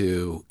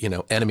into,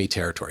 enemy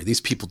territory.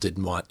 These people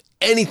didn't want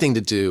anything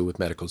to do with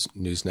Medical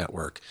News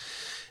Network.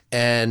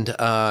 And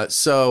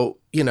so,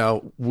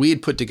 we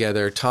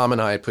had Tom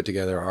and I had put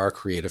together our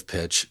creative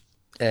pitch.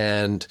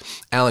 And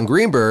Alan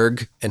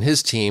Greenberg and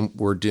his team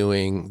were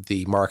doing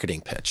the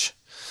marketing pitch.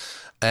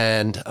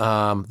 And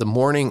the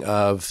morning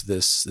of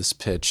this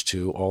pitch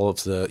to all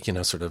of the,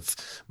 sort of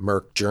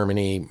Merck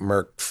Germany,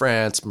 Merck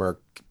France, Merck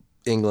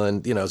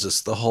England,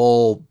 just the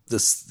whole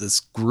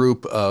this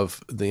group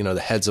of the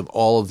heads of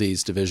all of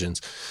these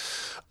divisions,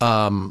 we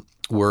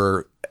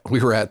were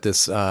at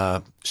this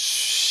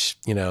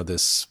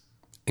this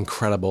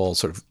incredible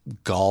sort of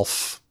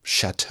golf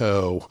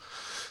chateau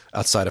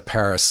outside of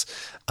Paris,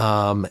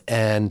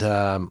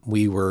 and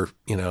we were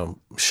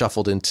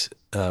shuffled into.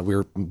 We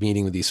were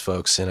meeting with these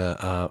folks in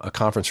a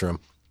conference room.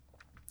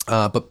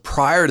 But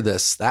prior to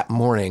this, that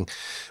morning,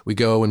 we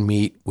go and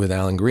meet with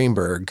Alan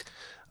Greenberg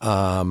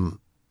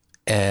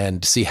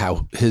and see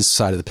how his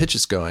side of the pitch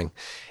is going.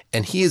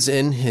 And he is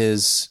in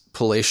his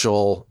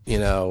palatial,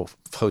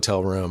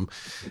 hotel room,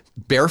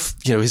 he's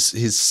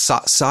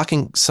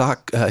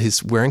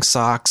wearing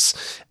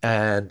socks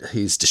and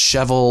he's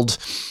disheveled.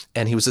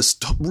 And he was this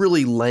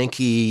really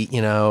lanky,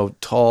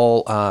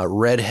 tall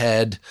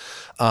redhead.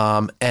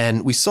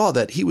 And we saw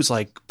that he was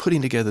like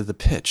putting together the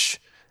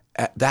pitch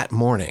that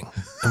morning.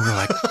 And we're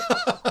like,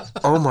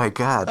 oh my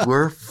God,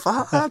 we're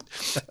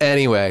fucked.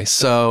 Anyway,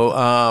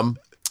 so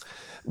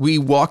we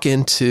walk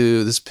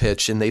into this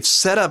pitch and they've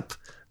set up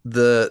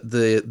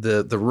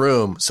the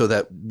room so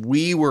that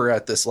we were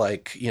at this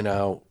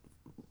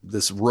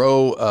this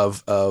row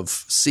of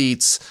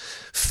seats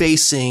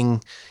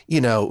facing,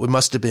 it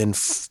must have been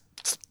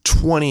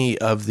 20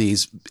 of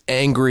these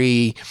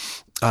angry,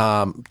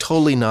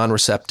 totally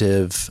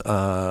non-receptive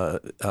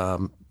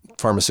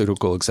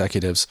pharmaceutical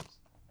executives.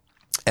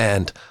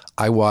 And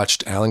I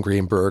watched Alan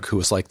Greenberg, who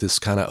was like this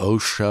kind of, oh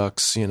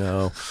shucks,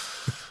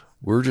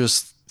 we're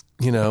just,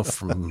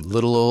 from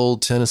little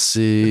old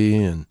Tennessee,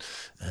 and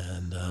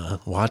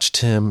watched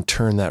him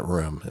turn that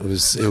room. It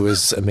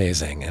was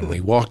amazing. And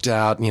we walked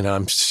out,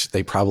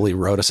 they probably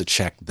wrote us a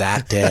check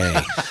that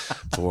day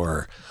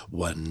for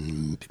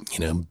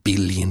 $1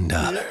 billion.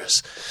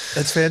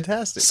 That's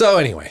fantastic. So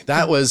anyway,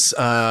 that was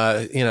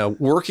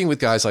working with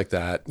guys like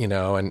that,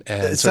 and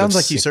it sounds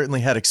like you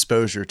certainly had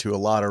exposure to a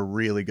lot of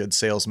really good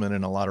salesmen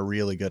and a lot of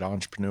really good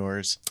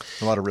entrepreneurs,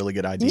 a lot of really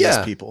good ideas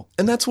people.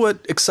 And that's what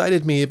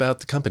excited me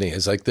about the company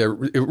is like it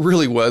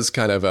really was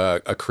kind of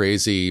a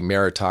crazy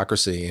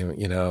meritocracy.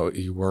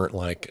 You weren't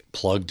like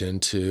plugged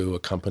into a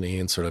company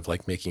and sort of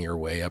like making your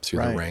way up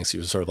through the ranks. You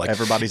were sort of like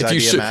everybody's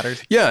idea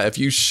mattered. Yeah, if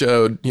you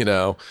showed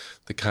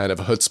the kind of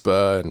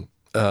chutzpah and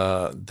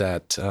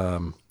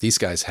that these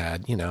guys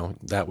had,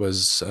 that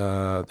was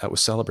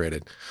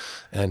celebrated.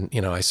 And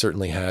I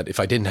certainly had. If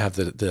I didn't have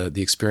the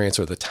experience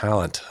or the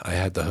talent, I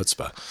had the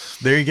chutzpah.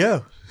 There you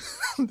go.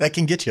 That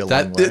can get you a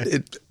long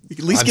way. At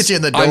least get you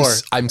in the door.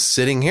 I'm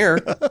sitting here.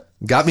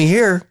 Got me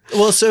here.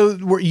 Well,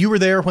 so you were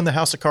there when the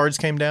House of Cards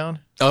came down?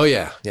 Oh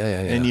yeah.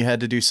 And you had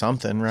to do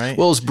something, right?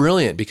 Well, it was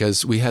brilliant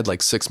because we had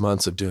like 6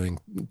 months of doing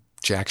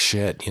jack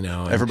shit,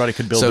 Everybody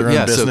could build their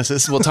own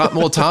businesses.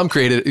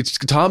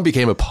 Tom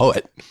became a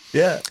poet.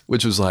 Yeah.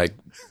 Which was like,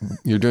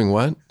 you're doing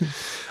what?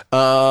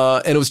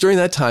 And it was during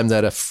that time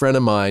that a friend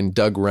of mine,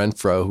 Doug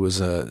Renfro,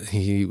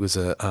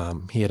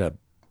 he had a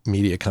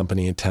media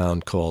company in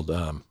town called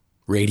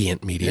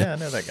Radiant Media. Yeah, I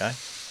know that guy.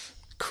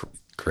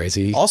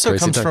 Crazy. Also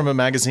comes from a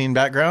magazine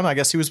background. I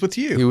guess he was with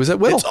you. He was at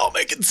Whittle. It's all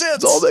making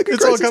sense.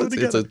 It's all coming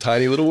together. It's a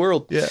tiny little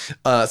world.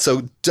 Yeah.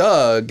 So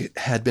Doug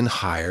had been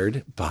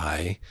hired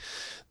by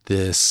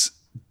this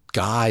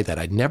guy that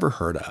I'd never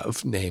heard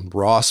of named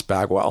Ross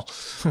Bagwell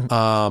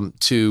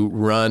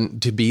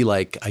to be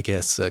like, I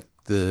guess,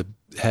 the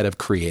head of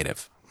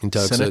creative. And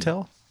Doug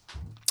Cinetel?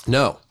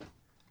 No.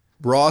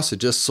 Ross had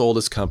just sold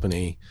his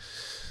company,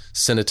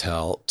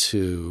 Cinetel,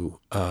 to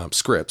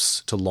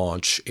Scripps to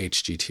launch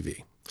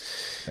HGTV.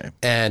 Okay.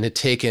 And had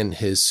taken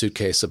his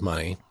suitcase of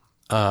money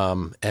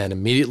and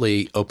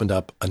immediately opened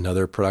up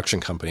another production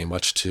company,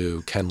 much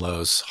to Ken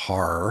Lowe's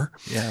horror.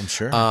 Yeah, I'm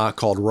sure.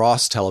 Called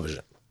Ross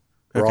Television.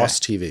 Okay. Ross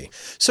TV.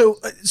 So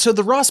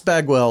the Ross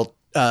Bagwell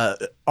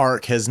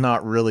arc has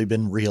not really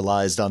been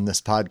realized on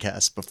this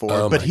podcast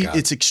before, but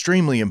it's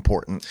extremely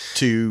important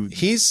to.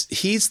 He's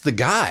the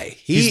guy.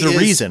 He's the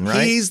reason,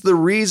 right? He's the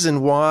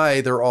reason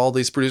why there are all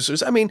these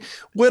producers. I mean,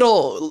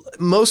 Whittle.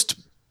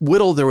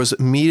 There was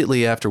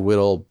immediately after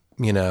Whittle,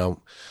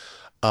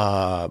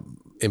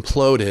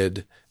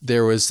 imploded.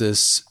 There was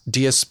this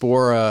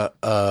diaspora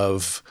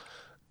of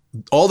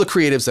all the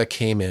creatives that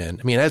came in.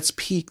 I mean, at its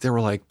peak, there were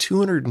like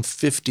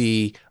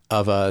 250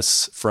 of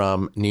us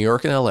from New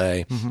York and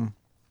LA. Mm-hmm.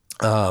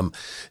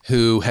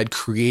 who had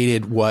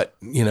created what,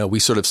 we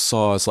sort of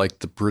saw as like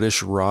the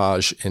British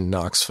Raj in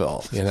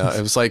Knoxville.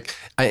 It was like,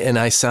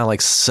 I sound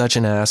like such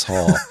an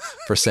asshole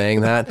for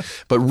saying that,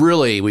 but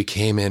really we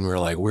came in, we were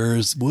like,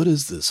 what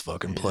is this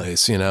fucking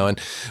place?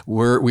 And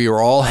we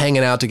were all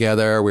hanging out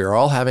together. We were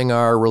all having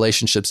our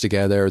relationships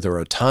together. There were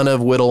a ton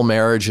of Whittle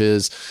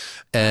marriages.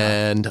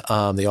 And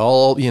they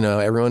all,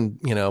 everyone,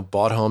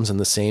 bought homes in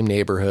the same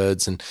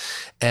neighborhoods and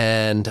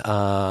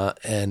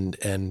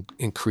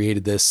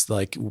created this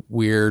like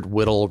weird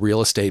Whittle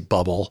real estate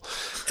bubble,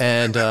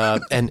 and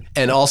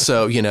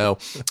also,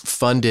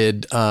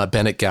 funded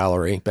Bennett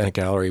Gallery. Bennett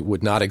Gallery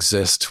would not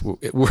exist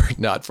were it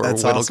not for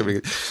That's Whittle awesome.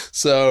 community.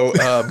 So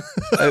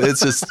it's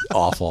just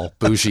awful,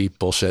 bougie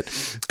bullshit.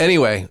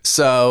 Anyway,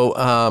 so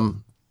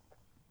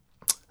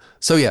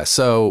this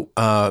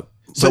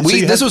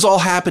was all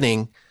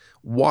happening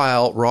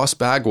while Ross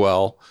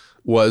Bagwell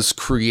was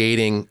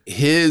creating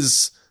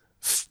his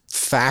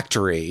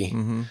factory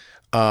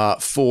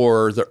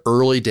for the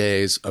early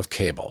days of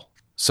cable.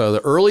 So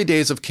the early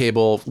days of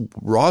cable,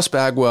 Ross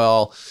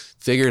Bagwell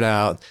figured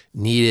out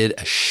needed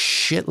a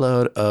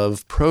shitload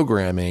of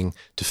programming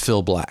to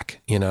fill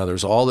black.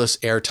 There's all this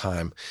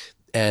airtime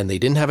and they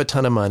didn't have a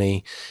ton of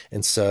money.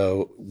 And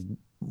so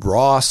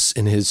Ross,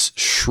 in his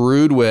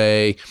shrewd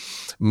way,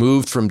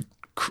 moved from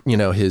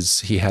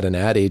he had an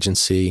ad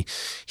agency.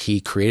 He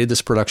created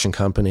this production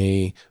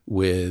company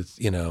with,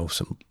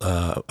 some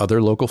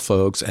other local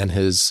folks and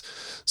his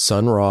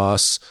son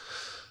Ross.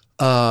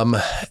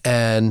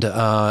 And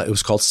it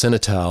was called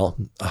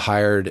Cinetel.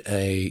 Hired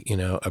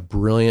a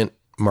brilliant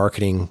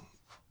marketing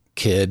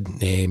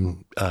kid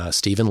named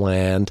Stephen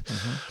Land.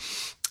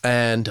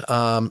 And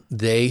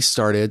they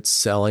started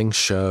selling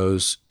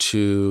shows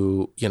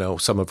to,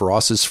 some of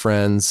Ross's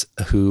friends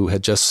who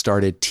had just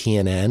started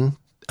TNN.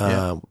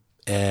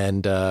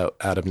 And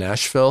out of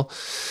Nashville.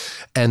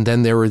 And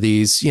then there were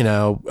these,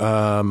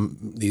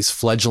 these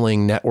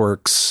fledgling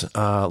networks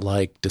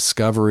like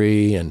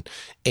Discovery and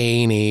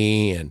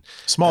A&E and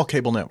small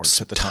cable networks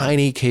at the time.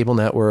 Tiny cable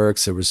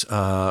networks. There was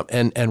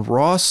and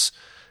Ross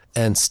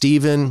and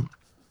Stephen,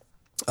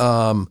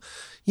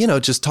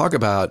 just talk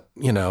about,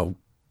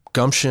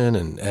 gumption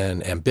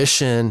and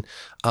ambition.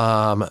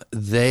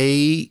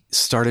 They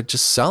started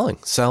just selling.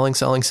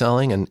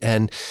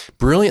 And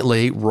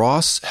brilliantly,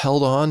 Ross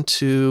held on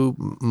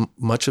to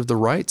much of the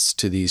rights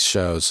to these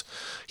shows.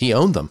 He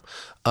owned them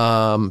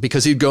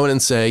because he'd go in and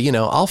say,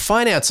 I'll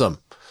finance them.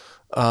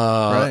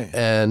 Right.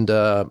 And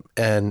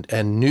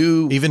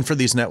knew even for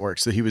these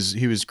networks that he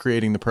was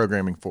creating the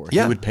programming for.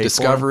 Yeah. He would pay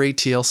Discovery,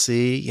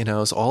 TLC,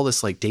 it's all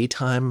this like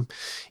daytime,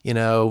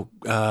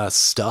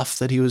 stuff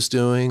that he was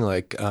doing,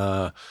 like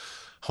home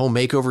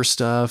makeover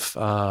stuff,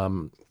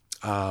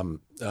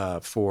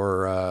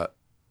 for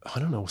I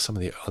don't know some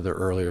of the other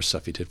earlier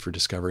stuff he did for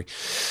Discovery.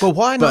 But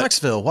why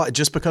Knoxville? Why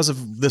just because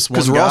of this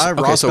one guy,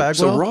 Ross Bagwell?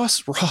 So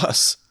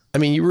Ross. I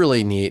mean, you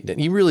really need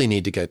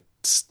to get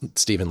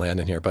Stephen Land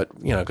in here, but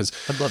because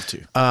I'd love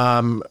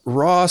to.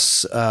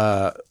 Ross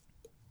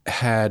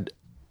had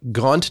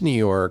gone to New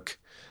York.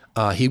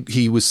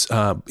 He was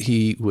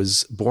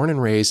born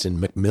and raised in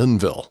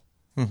McMinnville,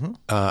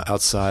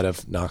 outside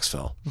of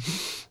Knoxville.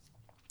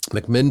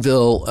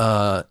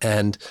 McMinnville,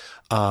 and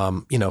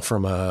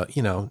from a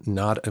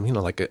not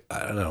like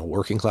a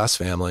working class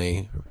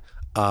family,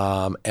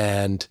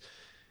 and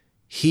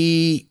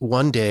he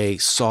one day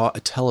saw a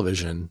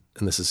television.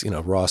 And this is,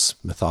 Ross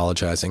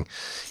mythologizing.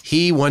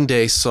 He one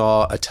day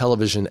saw a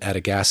television at a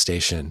gas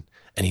station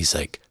and he's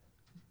like,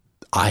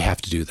 I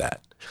have to do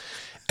that.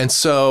 And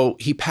so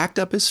he packed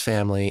up his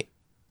family,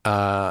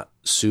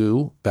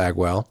 Sue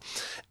Bagwell,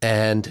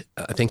 and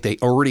I think they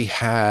already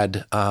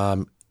had,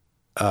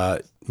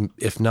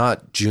 if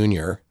not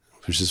Junior,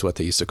 which is what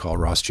they used to call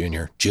Ross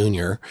Jr.,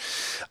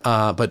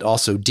 but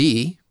also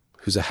D,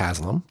 who's a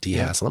Haslam, D.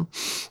 Haslam.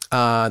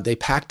 They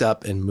packed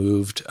up and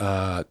moved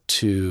to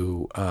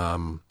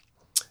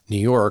New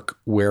York,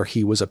 where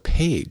he was a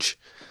page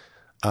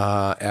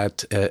at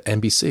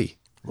NBC.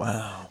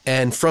 Wow.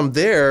 And from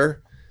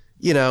there,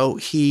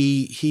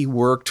 he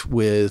worked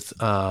with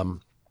the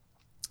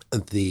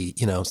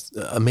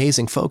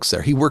amazing folks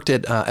there. He worked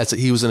at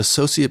he was an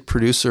associate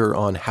producer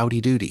on Howdy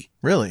Doody.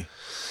 Really?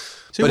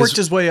 So he worked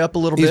his way up a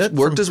little bit.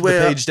 Worked his way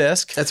the up. page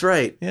desk. That's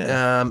right.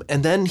 Yeah.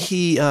 And then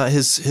he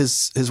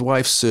his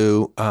wife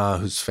Sue,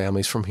 whose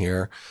family's from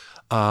here,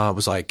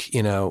 was like,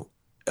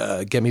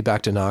 get me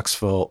back to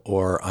Knoxville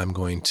or I'm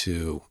going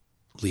to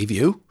leave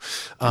you.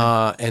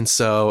 And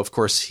so of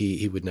course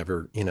he would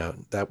never,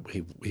 that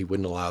he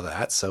wouldn't allow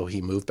that. So he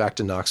moved back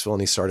to Knoxville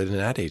and he started an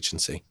ad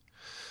agency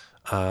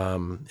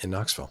in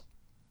Knoxville.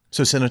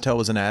 So Cinetel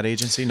was an ad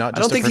agency, not just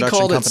I don't think a production he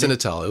called company? it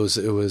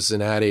Cinetel. It was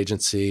an ad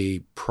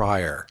agency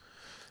prior.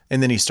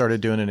 And then he started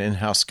doing an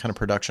in-house kind of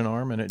production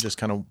arm, and it just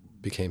kind of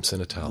became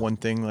Cinetel. One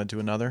thing led to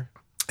another.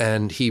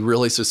 And he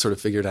really just sort of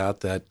figured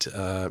out that,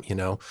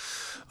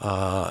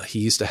 he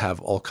used to have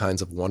all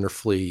kinds of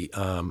wonderfully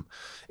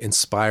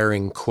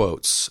inspiring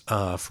quotes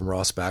from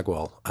Ross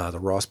Bagwell, the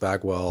Ross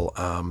Bagwell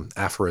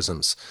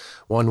aphorisms.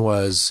 One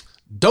was,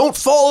 don't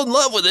fall in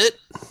love with it.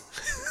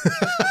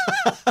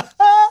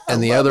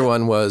 And the other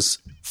one was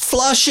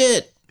flush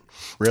it.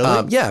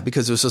 Really? Yeah,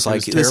 because it was just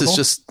like, this is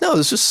just, no, it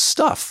was just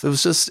stuff. It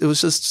was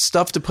just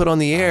stuff to put on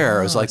the air.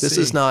 I was like, this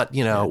is not,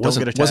 you know, it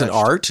wasn't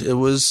art. It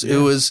was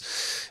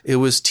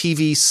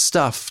TV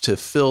stuff to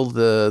fill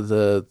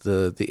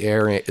the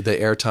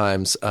air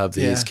times of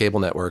these cable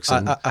networks.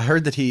 And I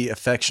heard that he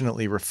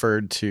affectionately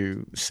referred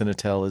to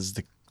Cinetel as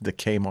the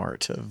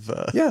Kmart of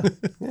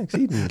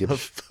he didn't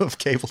give of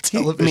cable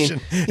television.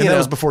 And that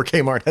was before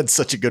Kmart had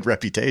such a good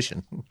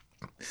reputation.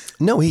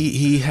 No,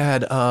 he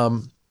had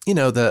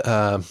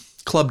the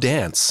Club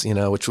Dance,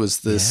 which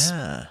was this.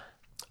 Yeah.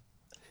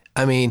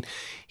 I mean,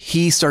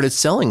 he started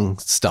selling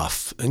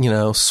stuff,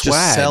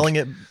 swag,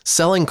 just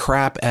selling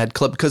crap at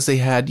club, because they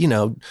had,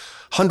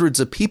 hundreds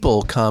of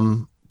people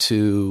come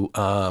to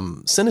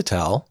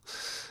Cinetel,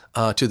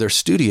 to their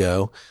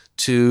studio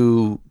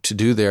to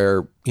do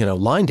their,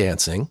 line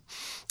dancing,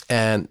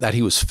 and that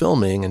he was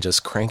filming and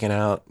just cranking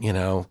out,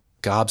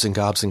 gobs and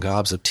gobs and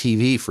gobs of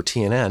TV for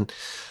TNN.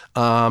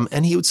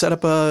 And he would set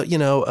up a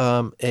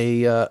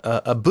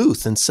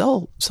booth and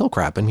sell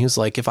crap. And he was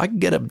like, if I could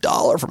get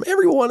 $1 from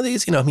every one of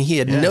these, he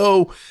had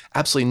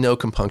absolutely no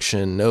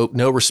compunction,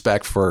 no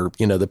respect for,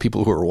 the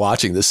people who were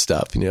watching this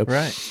stuff,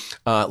 Right.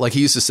 Like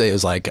he used to say, it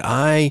was like,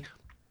 I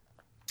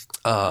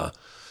sell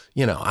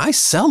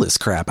this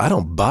crap. I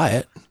don't buy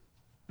it.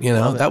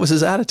 That was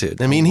his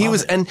attitude. I mean, he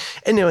was, and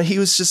he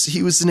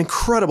was an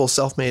incredible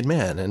self-made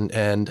man,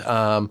 and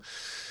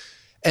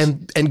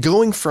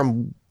going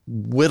from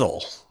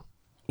Whittle,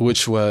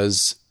 which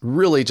was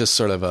really just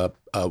sort of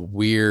a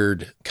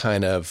weird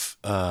kind of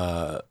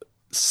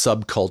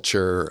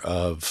subculture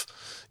of,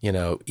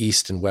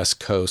 East and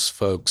West Coast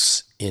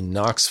folks in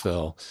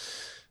Knoxville,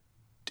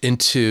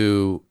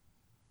 into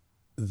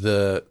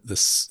the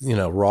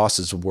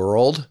Ross's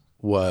world,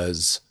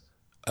 was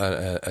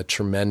a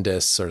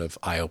tremendous sort of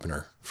eye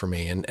opener for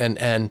me, and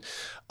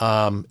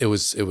it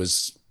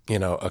was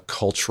a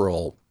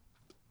cultural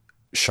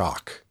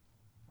shock.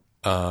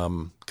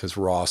 Because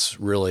Ross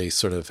really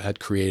sort of had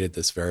created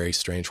this very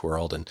strange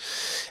world,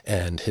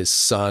 and his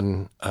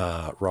son,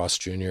 Ross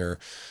Jr.,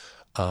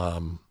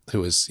 who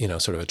was,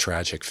 sort of a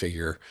tragic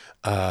figure,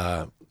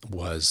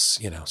 was,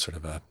 sort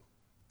of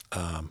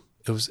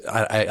it was,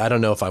 I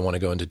don't know if I want to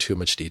go into too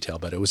much detail,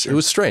 but it was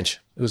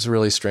strange. It was a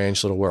really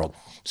strange little world.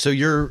 So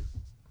your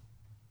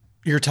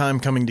time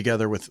coming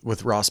together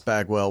with Ross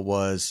Bagwell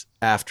was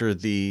after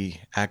the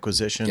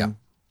acquisition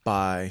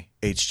by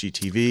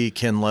HGTV.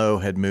 Ken Lowe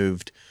had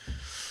moved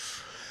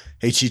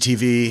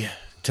HGTV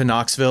to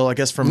Knoxville, I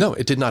guess. No,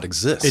 it did not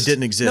exist. It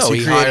didn't exist. No,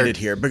 he created it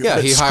here. But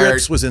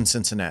Scripps was in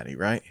Cincinnati,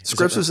 right?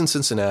 Scripps was in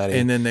Cincinnati.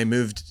 And then they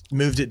moved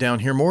it down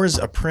here more as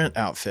a print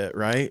outfit,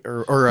 right?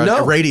 Or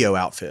a radio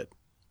outfit.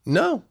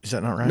 No. Is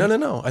that not right?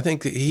 No. I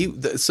think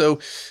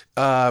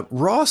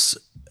Ross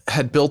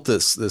had built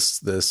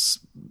this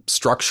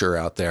structure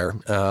out there,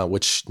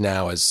 which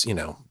now is,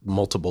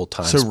 multiple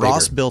times bigger.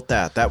 Ross built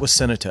that. That was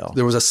Cinetel.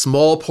 There was a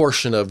small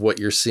portion of what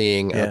you're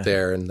seeing out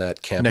there in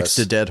that campus. Next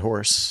to Dead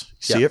Horse.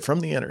 See it from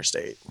the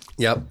interstate.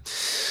 Yep.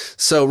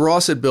 So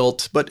Ross had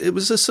built, but it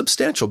was a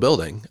substantial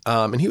building.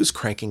 And he was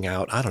cranking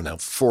out,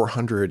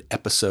 400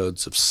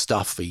 episodes of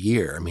stuff a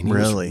year. I mean, he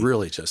was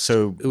really just...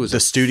 So it was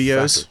the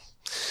studios?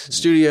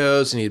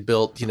 Studios, and he had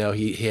built, he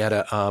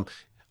had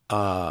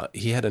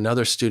he had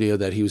another studio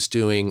that he was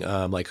doing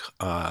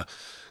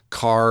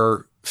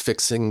car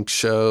fix-up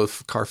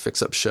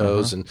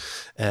shows,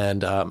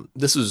 and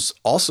this was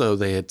also,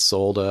 they had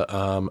sold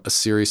a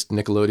series to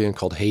Nickelodeon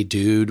called Hey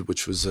Dude,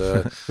 which was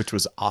which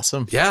was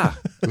awesome. Yeah,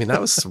 I mean that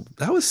was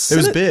it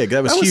was big.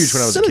 That was huge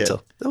when I was a kid.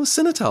 That was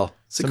Cinetel.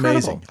 It's incredible.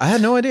 Amazing. I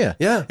had no idea.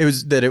 Yeah, it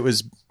was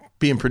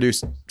being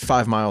produced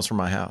 5 miles from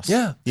my house.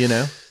 Yeah,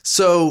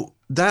 so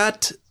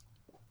that.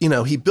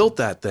 He built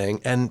that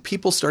thing, and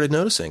people started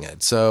noticing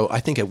it. So I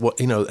think at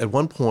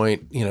one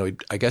point,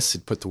 I guess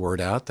he'd put the word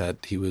out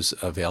that he was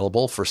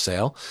available for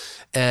sale,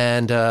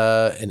 and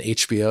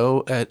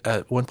HBO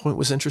at one point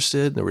was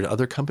interested. There were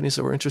other companies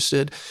that were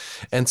interested,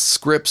 and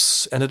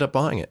Scripps ended up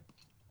buying it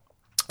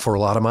for a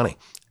lot of money,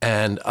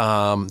 and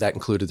that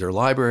included their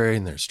library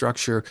and their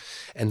structure,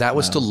 and that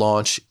was to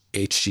launch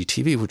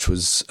HGTV, which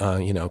was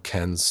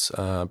Ken's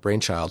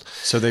brainchild.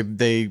 So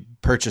they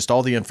purchased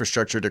all the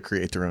infrastructure to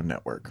create their own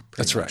network.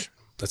 That's right.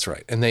 That's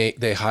right. And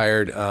they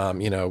hired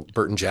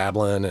Burton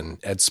Jablin and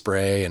Ed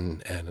Spray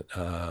and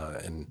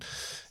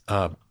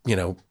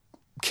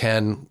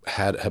Ken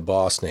had a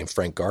boss named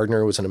Frank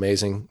Gardner, was an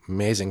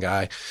amazing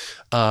guy.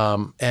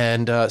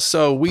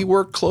 So we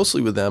worked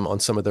closely with them on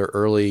some of their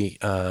early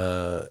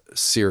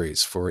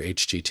series for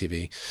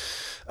HGTV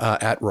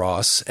at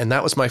Ross. And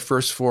that was my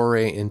first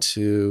foray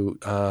into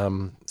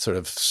sort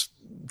of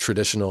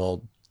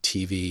traditional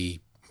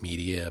TV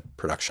media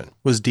production.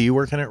 Was Dee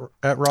working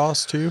at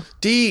Ross too?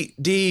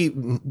 Dee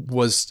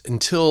was,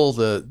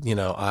 until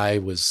I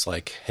was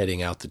like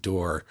heading out the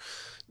door,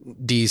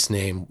 Dee's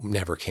name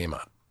never came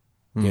up.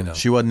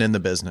 She wasn't in the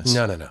business.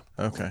 No.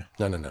 Okay.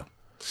 No.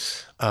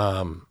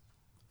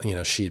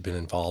 She'd been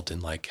involved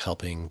in like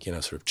helping,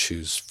 sort of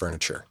choose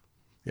furniture.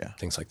 Yeah.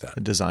 things like that. A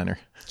designer.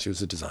 She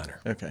was a designer.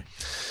 Okay.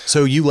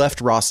 So you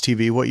left Ross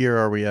TV. What year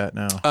are we at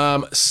now?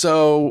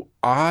 So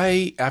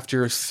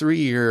after 3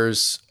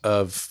 years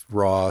of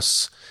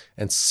Ross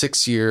and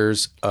 6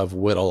 years of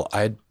Whittle,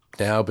 I'd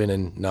now been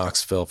in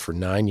Knoxville for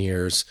 9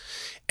 years,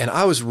 and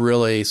I was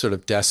really sort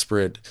of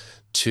desperate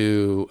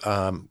to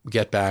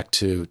get back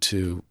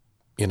to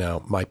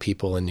my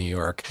people in New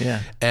York.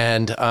 Yeah.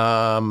 And that's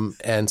how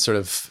I sort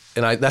of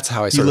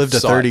You lived a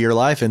saw it. 30-year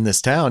life in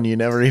this town you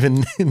never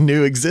even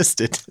knew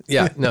existed.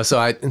 Yeah, no. So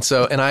I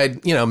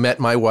met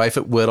my wife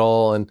at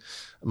Whittle and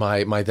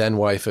my then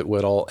wife at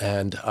Whittle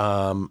and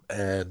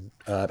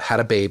had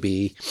a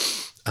baby,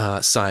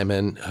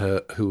 Simon,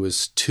 who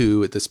was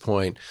 2 at this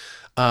point.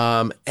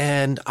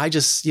 And I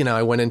just,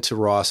 I went into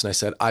Ross and I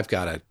said, I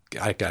got to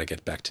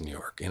get back to New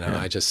York.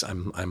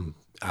 I'm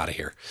out of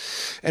here.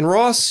 And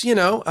Ross,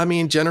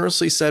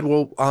 generously said,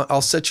 well,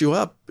 I'll set you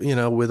up,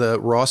 with a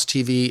Ross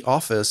TV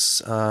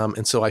office.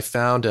 And so I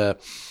found a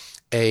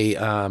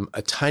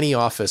tiny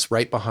office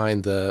right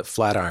behind the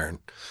Flatiron.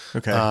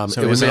 Okay.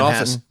 So it was an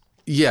office.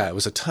 Yeah, it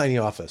was a tiny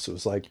office. It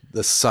was like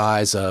the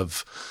size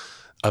of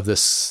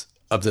this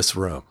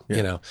room,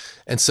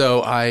 And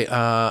so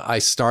I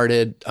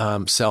started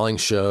selling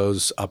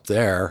shows up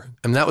there,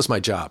 and that was my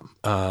job.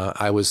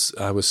 I was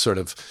sort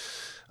of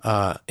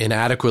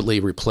inadequately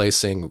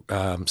replacing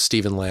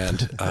Stephen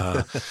Land,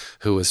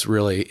 who is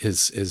really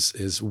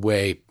is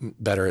way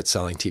better at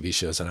selling TV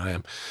shows than I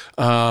am.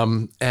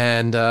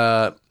 And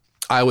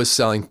I was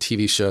selling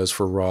TV shows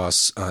for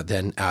Ross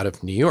then out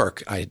of New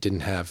York. I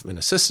didn't have an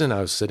assistant. I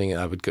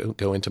would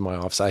go into my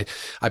office.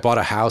 I bought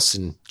a house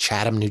in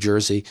Chatham, New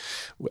Jersey,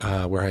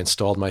 where I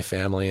installed my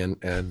family,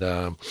 and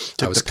I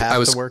was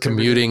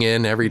commuting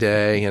in every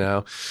day,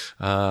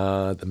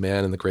 the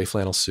man in the gray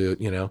flannel suit,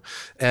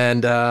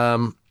 and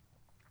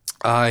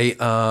I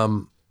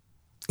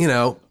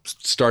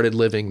started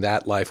living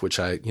that life, which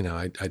I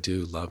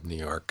do love New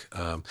York.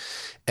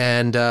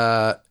 And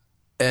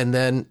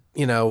then,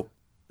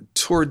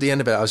 toward the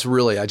end of it, I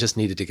just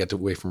needed to get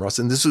away from Ross.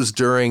 And this was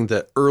during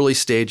the early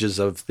stages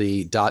of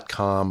the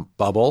 .com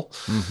bubble.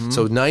 Mm-hmm.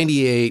 So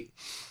 98,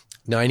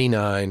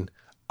 99,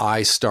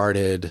 I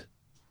started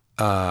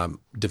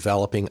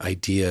developing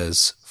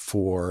ideas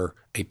for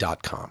a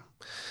 .com.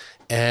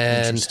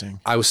 And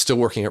I was still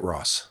working at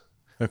Ross.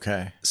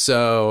 Okay.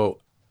 So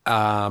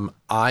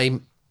I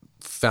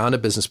found a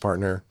business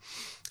partner,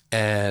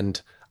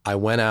 and I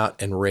went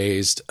out and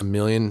raised $1.5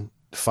 million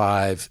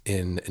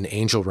in an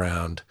angel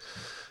round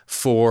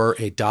for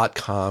a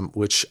 .com,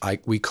 which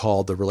we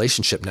called the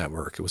Relationship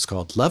Network. It was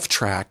called Love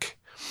Track,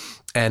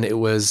 and it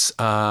was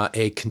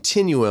a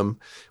continuum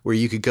where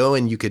you could go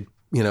and you could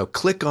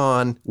click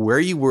on where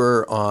you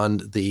were on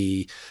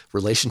the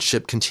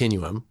relationship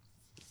continuum,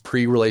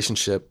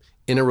 pre-relationship,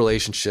 in a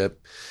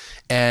relationship,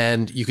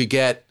 and you could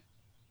get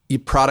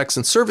products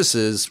and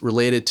services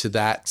related to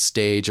that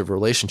stage of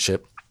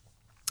relationship.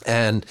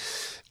 And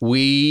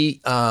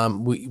we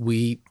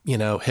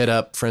hit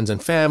up friends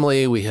and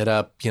family. We hit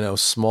up,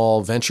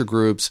 small venture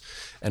groups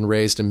and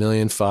raised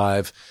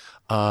 $1.5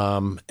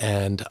 million.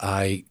 And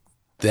I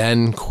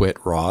then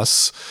quit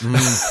Ross.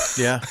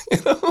 Yeah.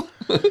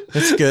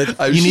 That's good.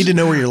 You need to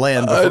know where you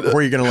land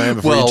where you're going to land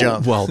before you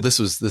jump. Well, this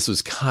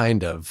was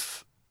kind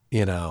of,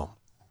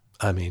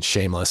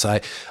 shameless.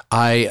 I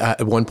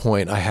at one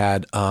point I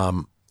had,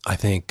 I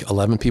think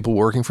 11 people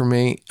working for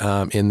me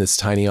in this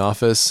tiny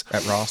office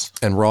at Ross,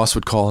 and Ross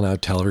would call and I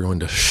would tell everyone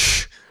to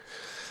shh.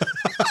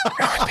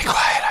 Everyone, be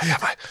quiet. I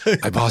got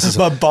my boss is.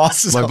 My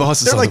boss is.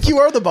 They're like, you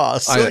are the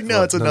boss.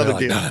 No, it's another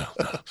dude. No.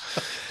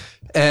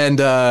 And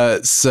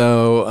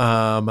so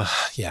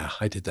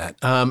I did that.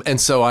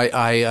 And so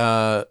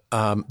I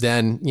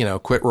then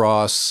quit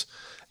Ross.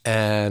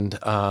 And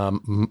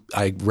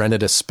I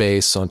rented a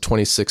space on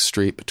 26th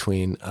Street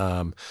between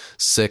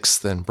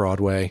 6th and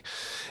Broadway,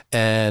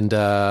 and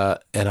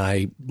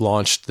I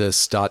launched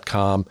this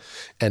 .com,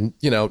 and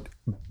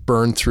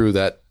burned through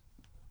that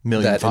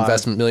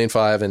investment $1.5 million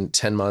in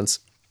 10 months.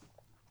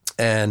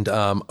 And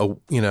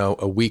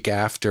a week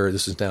after,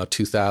 this is now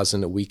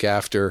 2000, a week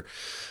after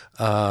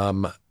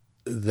that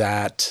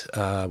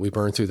we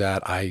burned through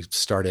that, I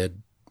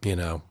started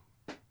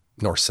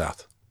North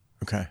South.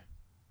 Okay,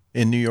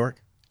 in New York.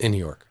 In New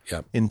York,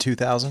 yeah. In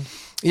 2000?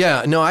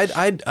 Yeah, no,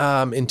 I'd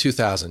in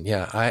 2000,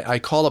 yeah. I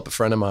called up a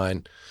friend of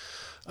mine,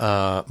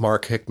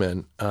 Mark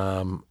Hickman,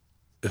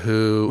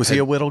 who... Was he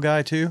a Whittle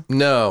guy too?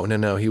 No,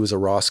 he was a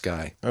Ross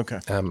guy.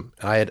 Okay.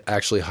 I had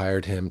actually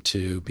hired him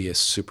to be a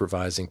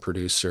supervising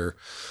producer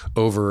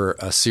over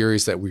a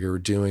series that we were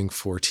doing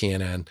for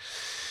TNN.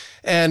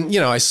 And,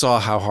 I saw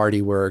how hard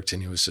he worked,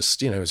 and he was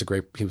just, he was a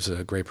great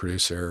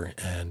producer,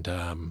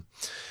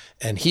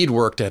 and he'd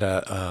worked at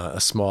a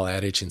small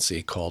ad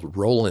agency called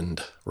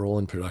Roland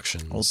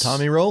Productions. Old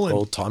Tommy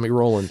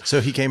Roland. So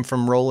he came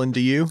from Roland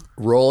to you?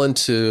 Roland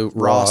to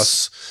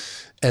Ross.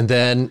 And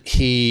then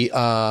he,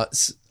 and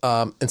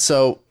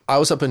so I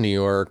was up in New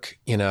York,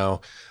 my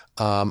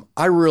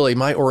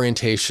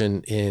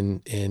orientation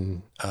in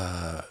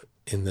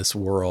this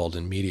world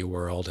and media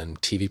world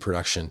and TV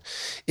production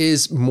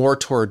is more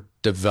toward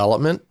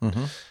development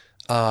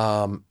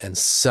and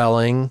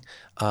selling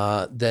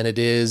than it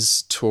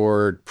is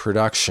toward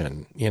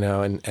production,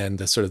 and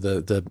the sort of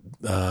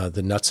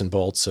the nuts and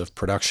bolts of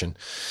production.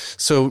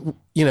 So,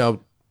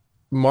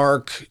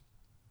 Mark,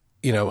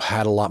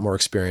 had a lot more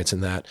experience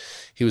in that.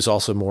 He was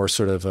also more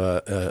sort of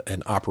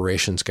an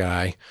operations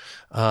guy.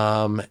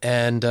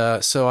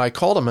 So I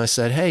called him. I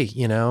said, hey,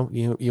 you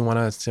want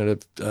to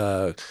sort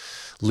of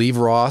leave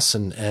Ross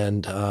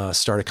and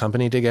start a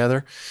company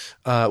together,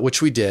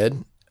 which we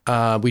did.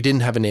 We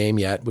didn't have a name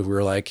yet, but we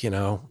were like,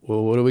 well,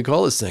 what do we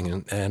call this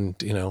thing? And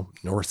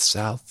North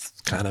South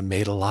kind of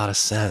made a lot of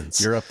sense.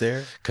 You're up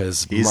there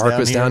because Mark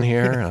was down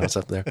here. And I was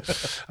up there.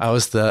 I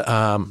was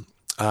the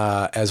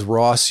as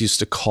Ross used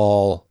to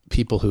call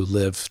people who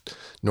lived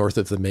north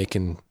of the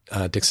Macon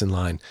Dixon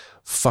line,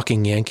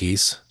 fucking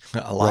Yankees.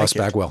 I like Ross it.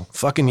 Bagwell,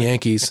 fucking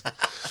Yankees.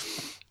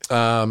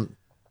 And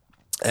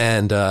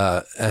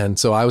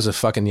so I was a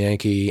fucking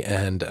Yankee,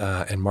 and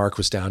Mark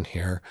was down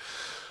here.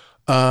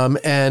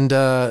 And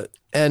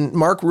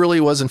Mark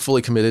really wasn't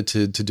fully committed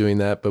to doing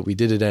that, but we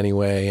did it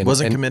anyway. And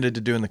wasn't committed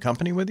to doing the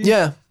company with you?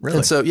 Yeah. Really?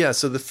 And so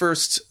the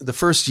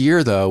first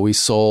year though, we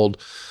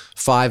sold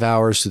 5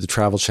 hours to the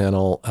Travel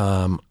Channel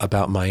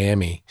about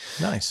Miami.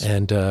 Nice.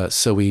 And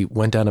so we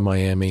went down to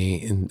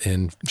Miami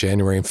in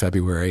January and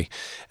February,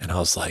 and I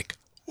was like,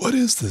 what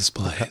is this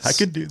place? I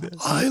could do this.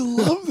 I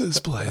love this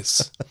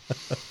place.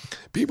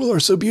 People are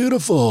so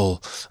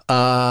beautiful.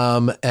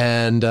 So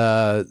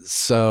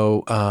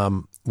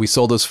we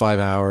sold those 5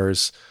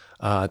 hours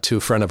to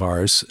a friend of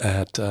ours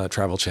at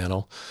Travel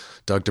Channel,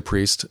 Doug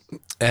DePriest.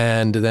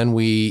 And then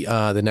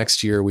the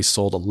next year, we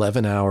sold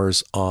 11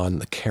 hours on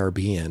the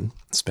Caribbean,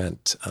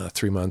 spent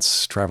 3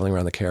 months traveling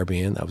around the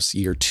Caribbean. That was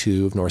year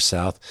 2 of North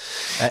South.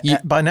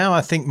 By now,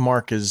 I think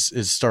Mark is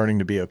starting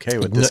to be okay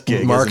with this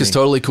gig. Mark is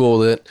totally cool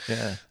with it.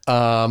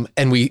 Yeah.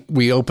 And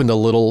we opened a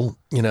little,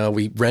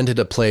 we rented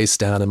a place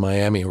down in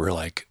Miami. We're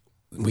like,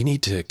 we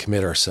need to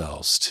commit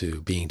ourselves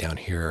to being down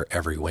here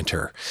every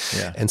winter.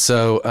 Yeah. And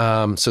so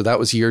that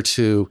was year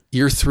 2.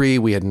 Year 3,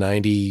 we had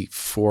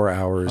 94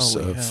 hours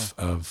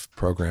of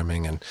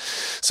programming. And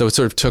so it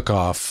sort of took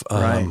off.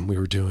 Right. We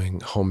were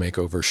doing home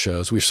makeover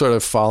shows. We were sort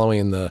of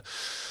following the,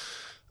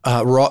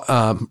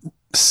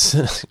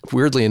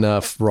 weirdly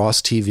enough,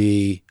 Ross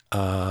TV,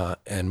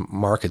 and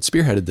Mark had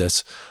spearheaded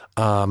this,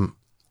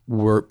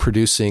 were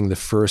producing the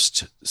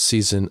first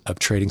season of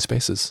Trading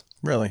Spaces.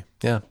 Really?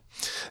 Yeah.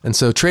 And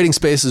so Trading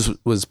Spaces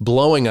was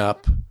blowing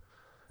up.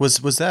 Was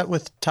that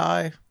with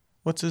Ty?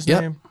 What's his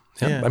Yep. name?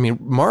 Yep. Yeah. I mean,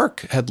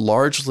 Mark had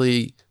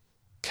largely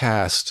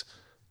cast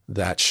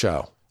that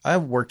show. I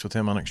worked with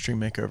him on Extreme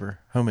Makeover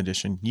Home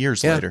Edition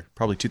years later,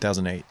 probably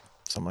 2008,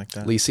 something like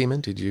that. Lee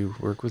Seaman, did you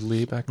work with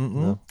Lee back then?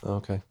 No? Oh,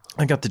 okay.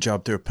 I got the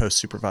job through a post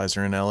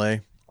supervisor in LA.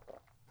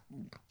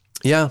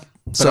 Yeah.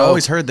 But I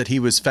always heard that he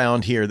was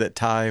found here, that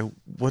Ty,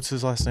 what's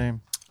his last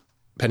name?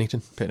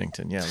 Pennington.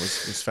 Yeah,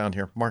 was found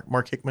here.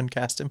 Mark Hickman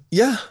cast him.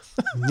 Yeah.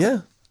 Yeah.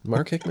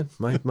 Mark Hickman,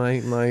 my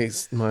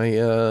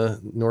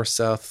north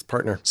south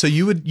partner. So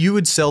you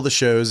would sell the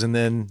shows, and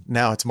then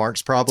now it's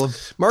Mark's problem.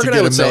 Mark and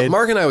I would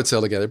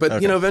sell together, but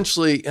Okay.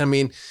 Eventually, I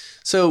mean,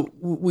 so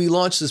we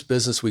launched this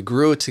business, we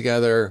grew it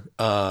together,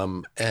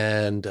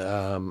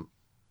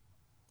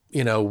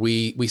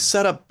 we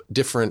set up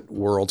different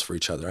worlds for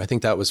each other. I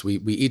think that was we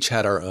each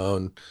had our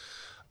own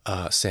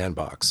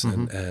sandbox,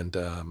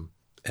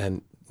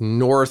 and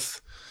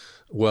North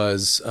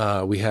was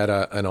we had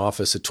an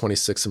office at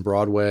 26th and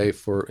Broadway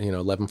for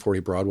 1140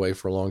 Broadway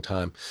for a long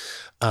time,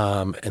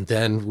 and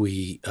then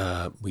we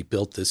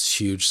built this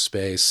huge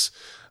space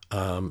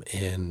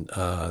in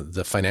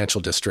the financial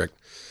district,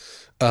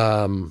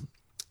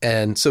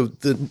 and so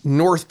the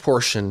North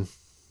portion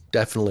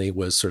definitely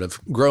was sort of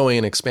growing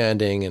and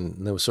expanding,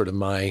 and that was sort of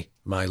my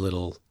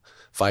little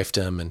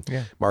fiefdom,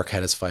 and Mark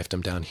had his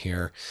fiefdom down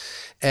here,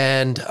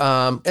 and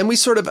we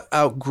sort of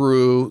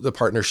outgrew the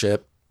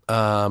partnership.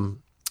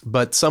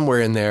 But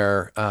somewhere in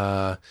there,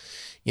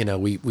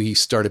 we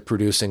started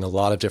producing a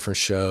lot of different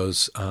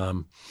shows.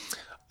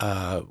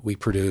 We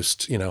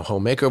produced,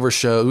 home makeover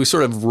shows. We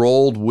sort of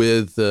rolled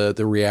with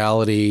the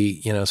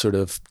reality, sort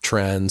of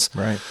trends.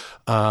 Right.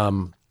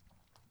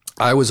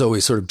 I was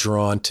always sort of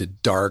drawn to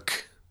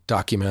dark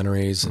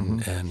documentaries,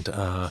 and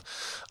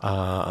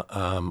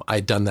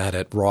I'd done that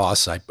at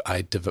Ross. I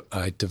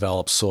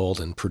developed, sold,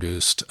 and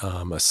produced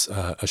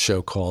a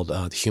show called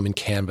The Human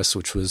Canvas,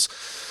 which was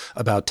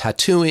about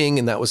tattooing,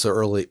 and that was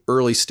the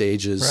early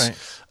stages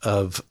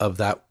of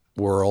that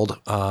world.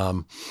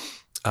 That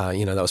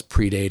was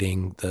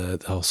predating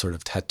the whole sort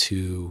of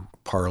tattoo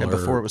parlor. And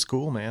before it was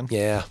cool, man.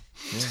 Yeah.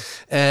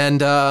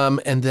 And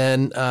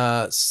then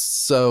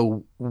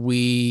so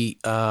we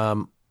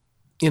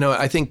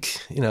I think,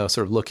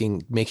 sort of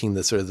making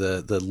the sort of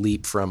the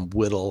leap from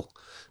Whittle,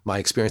 my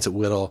experience at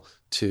Whittle,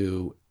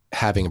 to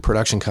having a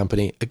production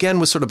company, again,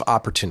 was sort of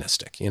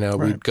opportunistic.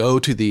 We'd go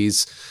to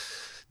these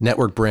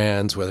network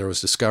brands, whether it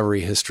was Discovery,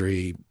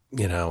 History,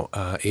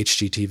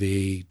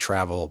 HGTV,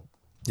 Travel,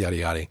 yada,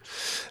 yada.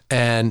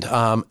 And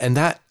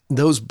that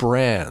those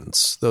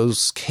brands,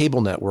 those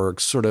cable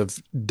networks sort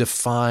of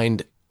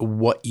defined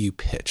what you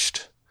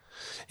pitched.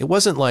 It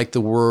wasn't like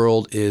the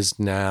world is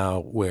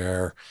now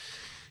where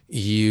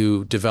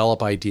you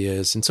develop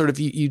ideas and sort of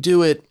you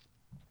do it,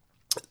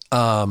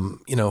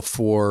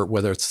 for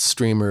whether it's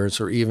streamers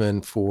or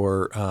even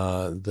for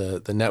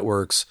the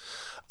networks.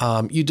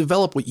 You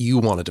develop what you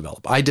want to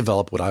develop. I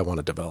develop what I want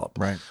to develop,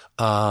 Right.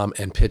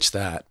 And pitch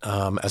that,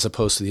 as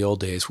opposed to the old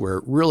days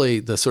where really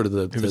it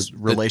was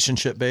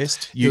relationship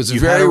based. It was you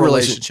very had a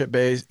relationship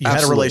based. You had a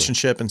Absolutely.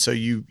 relationship, and so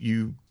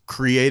you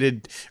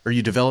created or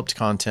you developed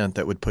content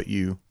that would put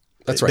you.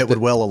 That's right. That would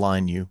well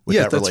align you with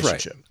that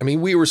relationship. Right. I mean,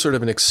 we were sort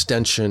of an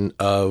extension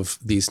of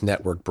these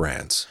network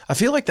brands. I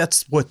feel like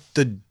that's what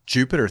the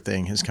Jupiter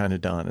thing has kind of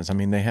done. Is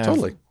they have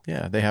Totally.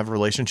 they have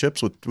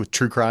relationships with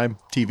true crime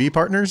TV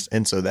partners,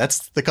 and so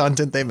that's the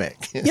content they make.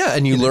 Yeah,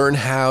 and you learn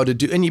how to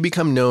do, and you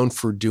become known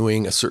for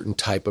doing a certain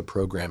type of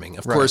programming.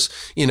 Of course,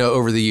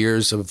 over the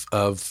years of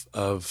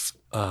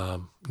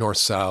North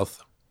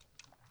South,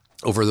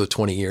 over the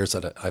 20 years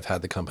that I've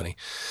had the company.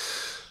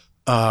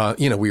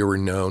 We were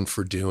known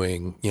for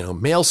doing,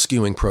 male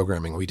skewing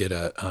programming. We did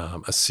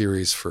a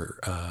series for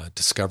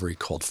Discovery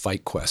called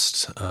Fight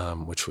Quest,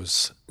 which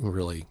was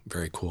really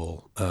very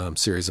cool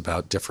series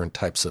about different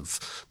types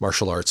of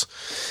martial arts.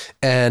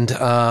 And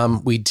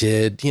we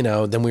did,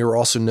 then we were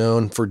also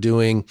known for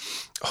doing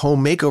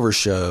home makeover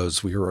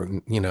shows. We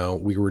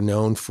were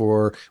known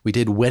for, we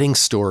did Wedding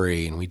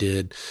Story and we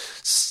did,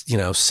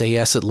 Say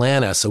Yes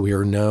Atlanta. So we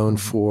were known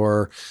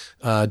for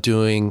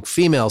doing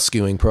female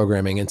skewing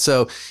programming. And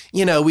so,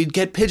 we'd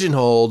get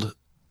pigeonholed,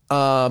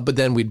 but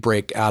then we'd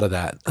break out of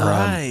that.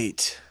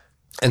 Right.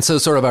 And so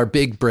sort of our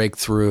big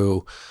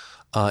breakthrough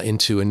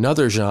into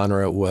another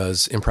genre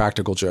was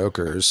Impractical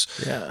Jokers,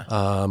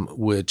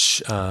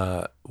 which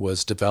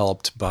was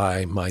developed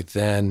by my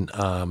then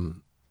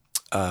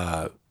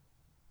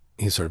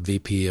he's sort of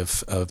VP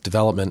of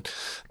development,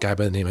 a guy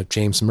by the name of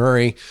James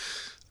Murray,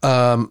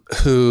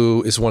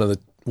 who is one of the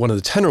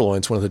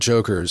Tenderloins, one of the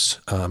Jokers,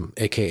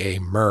 aka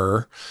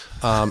Murr.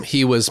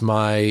 He was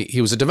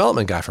a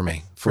development guy for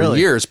me for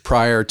years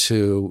prior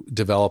to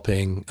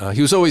developing.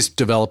 He was always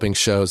developing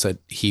shows that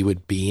he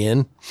would be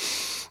in.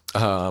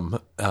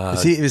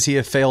 Is he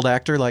a failed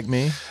actor like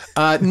me?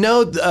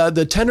 No,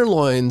 the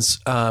Tenderloins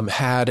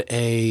had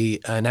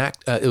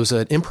it was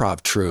an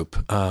improv troupe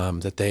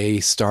that they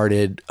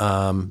started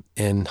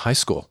in high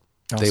school.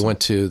 Awesome. They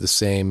went to the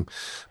same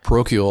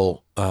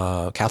parochial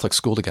Catholic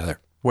school together.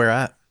 Where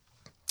at?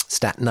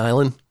 Staten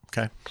Island.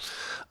 Okay.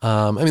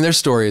 Their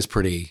story is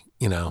pretty,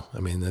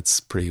 that's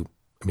pretty,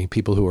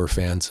 people who are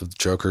fans of the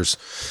Jokers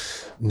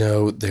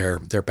know their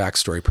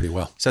backstory pretty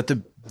well. Is that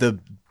the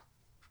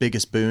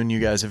biggest boon you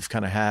guys have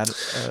kind of had?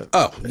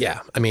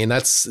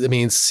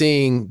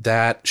 Seeing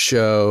that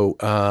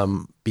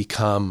show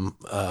become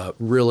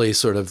really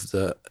sort of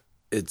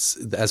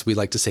it's, as we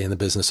like to say in the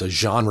business, a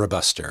genre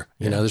buster.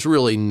 There's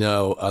really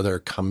no other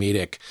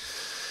comedic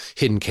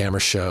hidden camera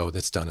show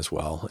that's done as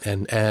well.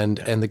 And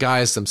the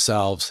guys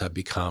themselves have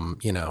become,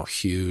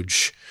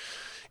 huge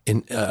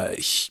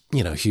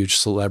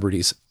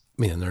celebrities.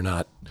 They're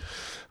not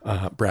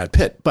Brad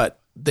Pitt, but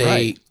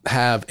they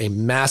have a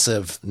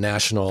massive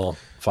national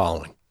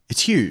following.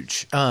 It's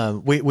huge.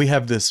 We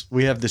have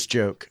this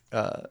joke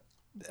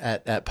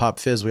at Pop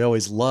Fizz. We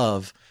always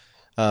love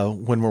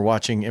when we're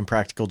watching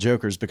Impractical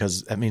Jokers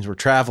because that means we're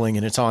traveling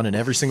and it's on in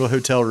every single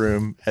hotel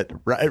room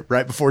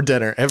right before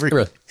dinner.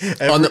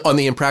 On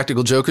the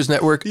Impractical Jokers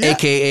network,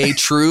 aka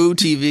True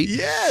TV.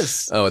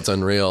 Yes. Oh, it's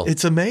unreal.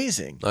 It's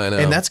amazing. I know.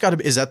 And that's got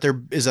to. Is that their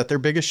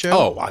biggest show?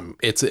 Oh,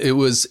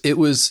 it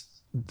was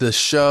the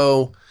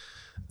show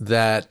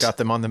that got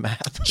them on the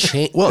map.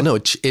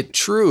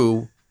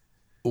 True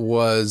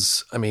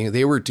was,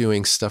 they were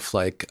doing stuff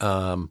like,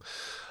 what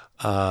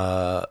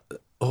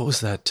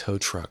was that tow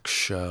truck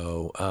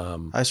show?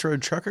 Ice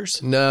Road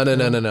Truckers? No.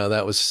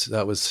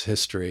 That was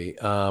history.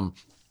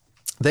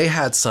 They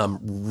had some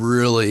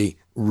really,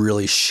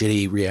 really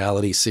shitty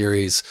reality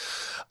series,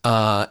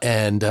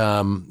 and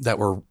that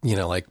were,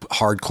 like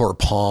Hardcore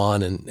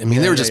Pawn. And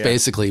they were just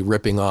basically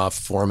ripping off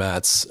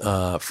formats,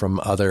 from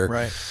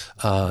other,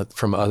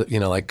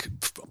 like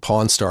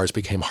Pawn Stars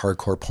became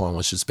Hardcore Pawn,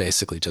 which is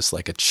basically just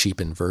like a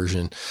cheapened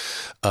version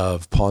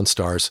of Pawn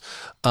Stars.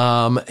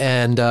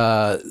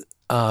 That,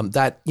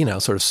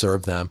 sort of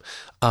served them.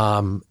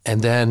 And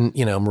then,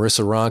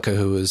 Marissa Ronca,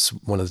 who was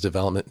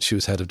she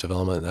was head of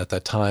development at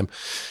that time.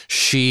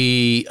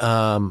 She,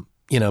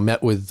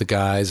 met with the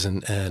guys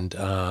and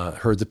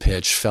heard the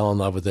pitch, fell in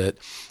love with it.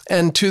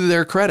 And to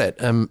their credit,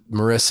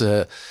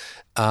 Marissa,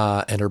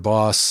 and her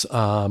boss,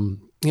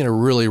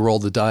 really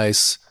rolled the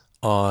dice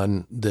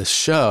on this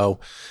show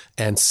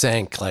and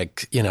sank I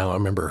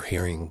remember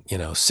hearing,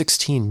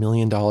 $16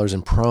 million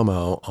in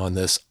promo on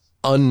this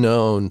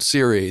unknown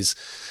series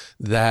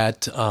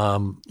that,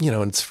 in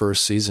its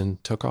first season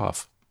took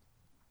off.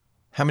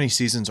 How many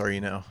seasons are you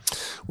now?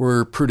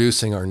 We're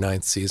producing our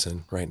 9th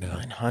season right now.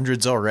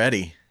 900s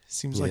already.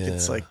 Seems like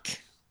it's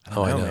like, I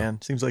don't know,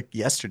 man. Seems like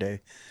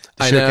yesterday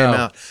the show came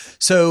out.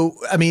 So,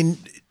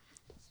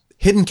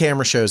 hidden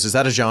camera shows, is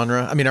that a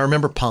genre? I mean, I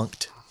remember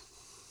Punk'd,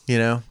 you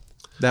know,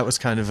 that was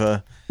kind of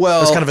a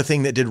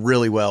thing that did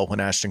really well when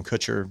Ashton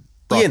Kutcher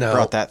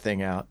brought that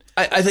thing out.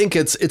 I think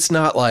it's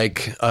not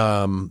like,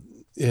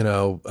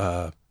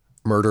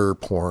 murder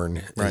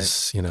porn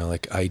is,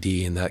 like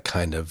ID and that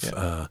kind of,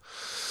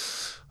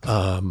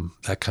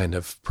 that kind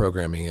of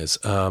programming is,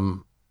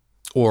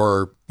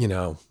 or,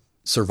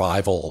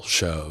 survival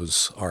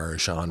shows are a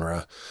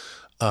genre.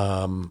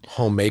 Home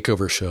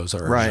makeover shows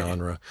are a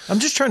genre. I'm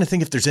just trying to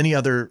think if there's any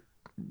other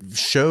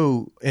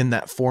show in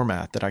that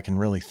format that I can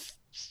really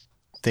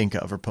think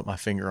of or put my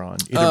finger on,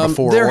 either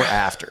before or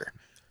after.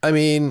 I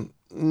mean,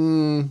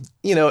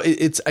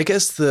 it's, I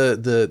guess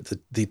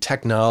the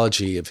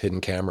technology of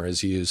hidden camera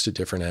is used at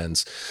different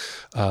ends.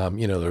 There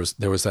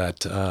was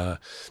that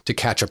To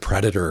Catch a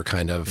Predator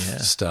kind of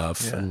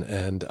stuff,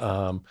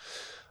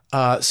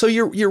 so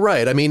you're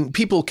right. I mean,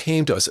 people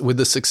came to us with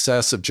the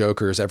success of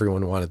Jokers.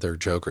 Everyone wanted their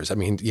Jokers. I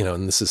mean,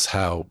 and this is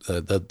how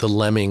the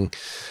lemming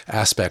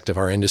aspect of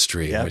our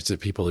industry, which the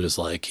people are just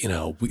like,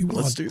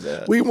 let's do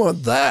that. We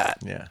want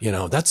that. Yeah.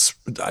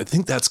 I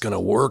think that's going to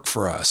work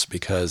for us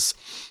because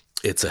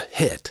it's a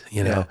hit,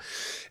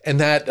 and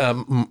that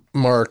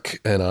Mark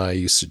and I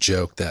used to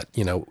joke that,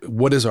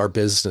 what is our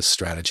business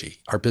strategy?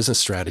 Our business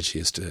strategy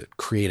is to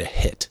create a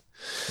hit.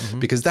 Mm-hmm.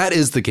 Because that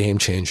is the game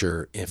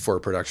changer for a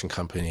production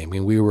company. I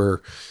mean, we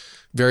were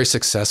very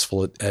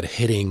successful at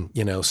hitting,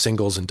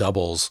 singles and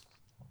doubles,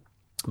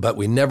 but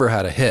we never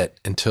had a hit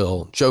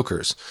until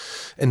Jokers.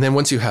 And then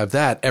once you have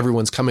that,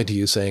 everyone's coming to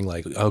you saying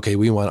like, okay,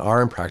 we want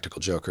our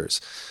Impractical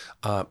Jokers.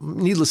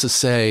 Needless to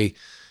say,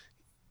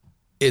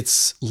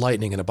 it's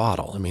lightning in a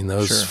bottle. I mean,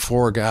 those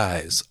four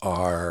guys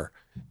are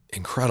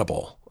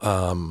incredible.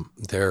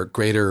 They're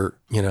greater,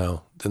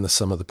 than the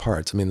sum of the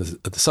parts. I mean,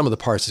 the sum of the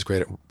parts is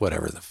greater,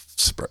 whatever the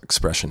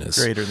expression is.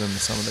 Greater than the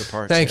sum of their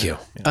parts. Thank you.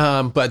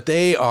 Yeah. But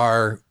they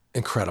are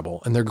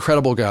incredible, and they're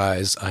incredible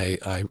guys.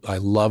 I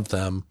love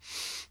them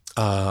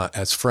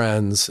as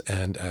friends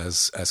and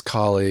as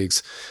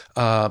colleagues.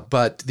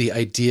 But the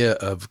idea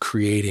of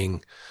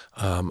creating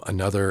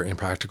another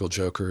Impractical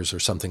Jokers or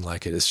something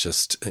like it is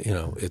just,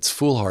 it's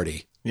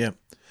foolhardy. Yeah.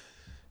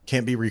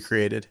 Can't be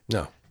recreated.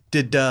 No.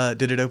 Did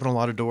it open a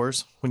lot of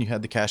doors when you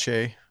had the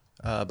cachet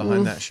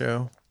behind that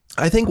show?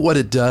 I think what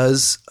it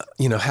does,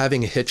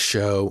 having a hit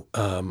show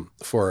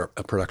for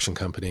a production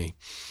company,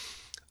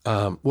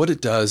 what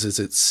it does is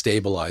it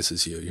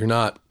stabilizes you. You're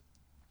not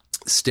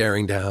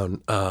staring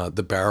down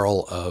the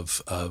barrel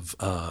of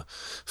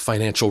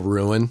financial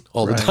ruin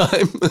all the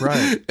time.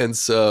 Right. And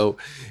so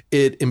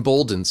it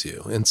emboldens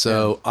you. And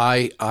so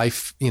I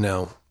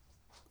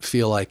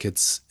feel like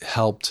it's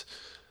helped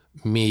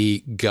me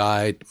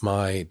guide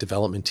my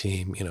development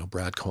team,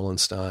 Brad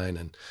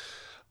Kohlenstein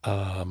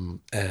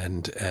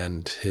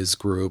and his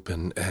group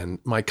and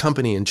my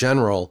company in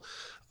general,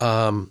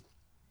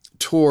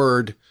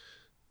 toward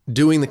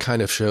doing the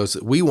kind of shows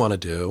that we want to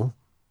do,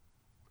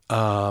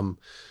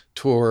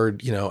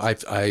 toward,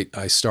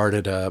 I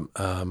started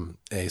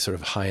a sort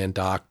of high-end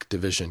doc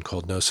division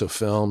called Noso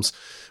Films,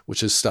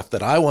 which is stuff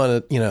that I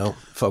want to,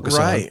 focus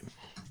on. Right.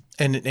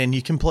 And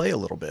you can play a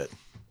little bit.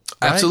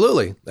 Right?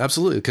 Absolutely.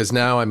 Because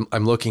now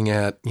I'm looking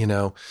at,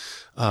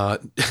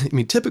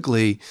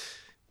 typically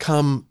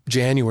come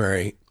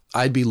January,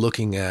 I'd be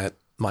looking at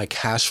my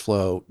cash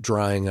flow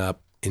drying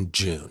up in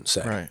June,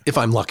 say, if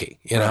I'm lucky,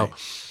 know,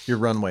 your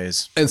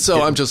runways. And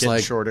so I'm just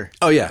like, shorter.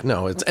 Oh yeah,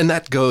 no. And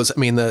that goes,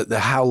 the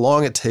how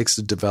long it takes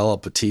to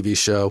develop a TV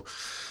show,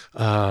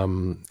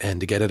 and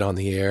to get it on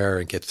the air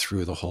and get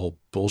through the whole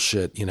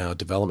bullshit,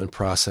 development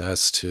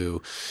process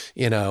to,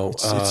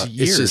 it's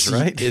years,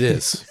 right? It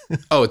is.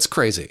 Oh, it's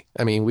crazy.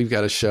 We've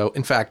got a show.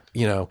 In fact,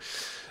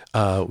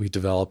 we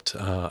developed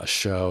a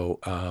show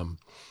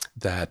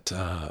that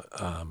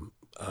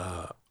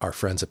our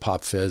friends at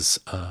Pop Fizz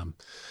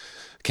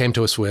came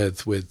to us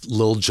with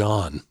Lil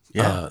Jon.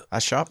 Yeah, I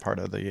shot part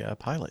of the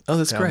pilot. Oh,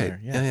 that's great.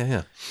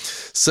 Yeah.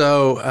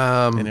 So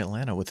in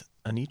Atlanta with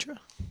Anitra.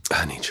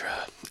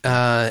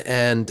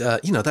 And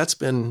that's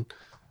been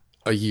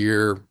a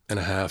year and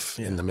a half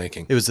in the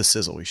making. It was the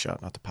sizzle we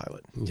shot, not the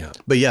pilot. Yeah.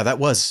 But yeah, that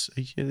was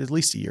at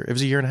least a year. It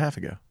was a year and a half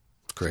ago.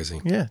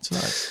 Crazy. Yeah, it's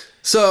nuts.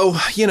 So,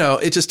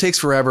 it just takes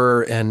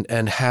forever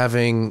and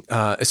having,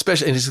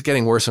 especially, and it's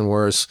getting worse and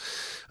worse.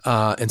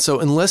 And so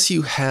unless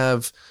you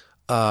have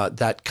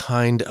that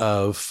kind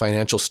of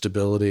financial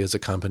stability as a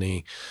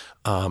company,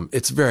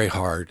 it's very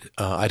hard.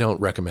 I don't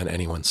recommend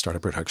anyone start a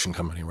production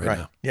company right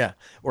now. Yeah.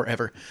 Or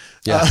ever.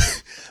 Yeah.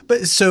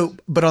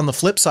 But on the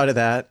flip side of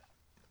that,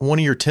 one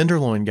of your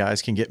Tenderloin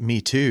guys can get Me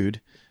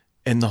Too'd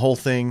and the whole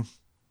thing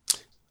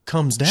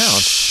comes down.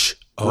 Shh.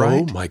 Oh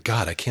right? My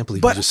God. I can't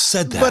believe you just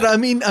said that. But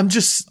I'm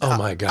just, oh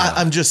my God.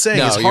 I'm just saying,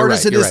 as hard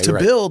as it is to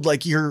build,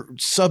 like you're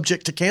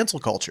subject to cancel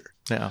culture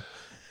now.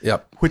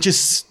 Yep. Which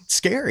is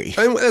scary.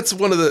 That's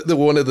one of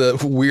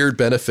the weird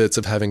benefits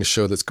of having a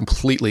show that's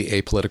completely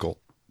apolitical.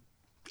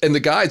 And the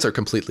guys are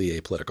completely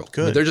apolitical.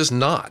 Good. They're just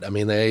not.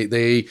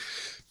 They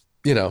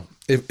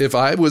if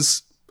I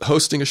was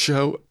hosting a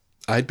show,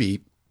 I'd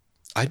be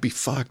I'd be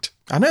fucked.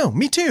 I know,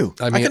 me too.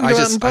 I mean, couldn't go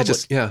out in public.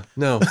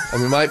 no. I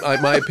mean,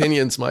 my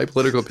opinions, my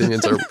political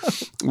opinions are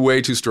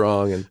way too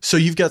strong. And So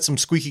you've got some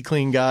squeaky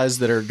clean guys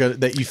that are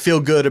good, that you feel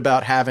good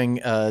about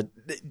having,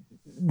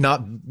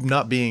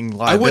 not being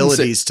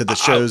liabilities to the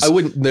shows. I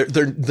wouldn't.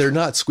 They're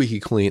not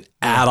squeaky clean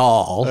at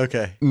all.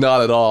 Okay.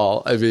 Not at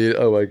all. I mean,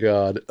 oh my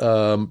god.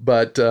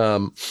 But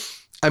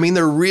I mean,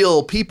 they're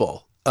real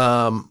people.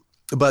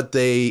 But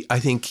I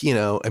think,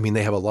 I mean,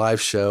 they have a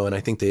live show, and I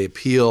think they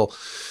appeal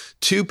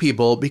to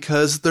people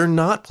because they're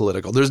not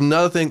political. There's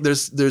nothing.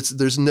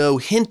 There's no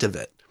hint of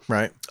it.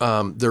 Right.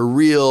 They're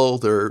real.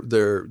 Their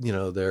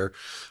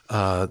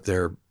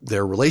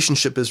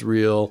relationship is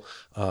real.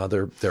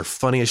 They're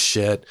funny as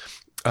shit.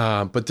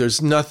 But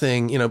there's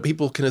nothing,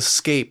 people can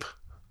escape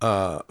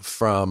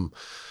from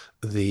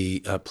the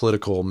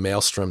political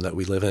maelstrom that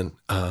we live in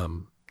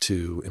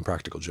to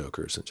Impractical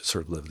Jokers and just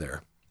sort of live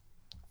there.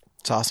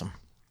 It's awesome.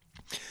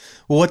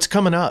 Well, what's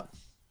coming up?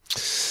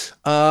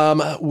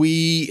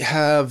 We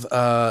have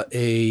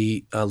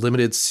a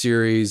limited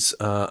series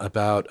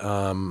about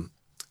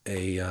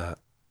a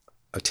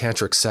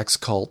tantric sex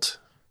cult.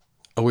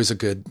 Always a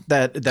good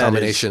That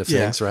combination is, of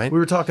things, right? We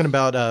were talking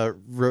about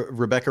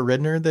Rebecca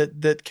Ridner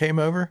that came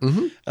over.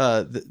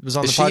 That was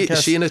on the podcast.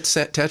 Is she in a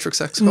tantric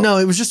sex cult? No,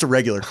 it was just a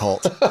regular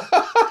cult.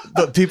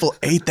 But people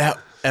ate that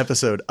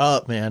episode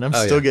up, man. I'm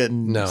still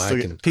getting.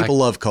 People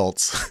love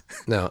cults.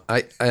 No,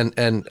 I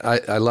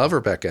love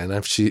Rebecca, and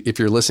if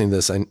you're listening to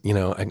this,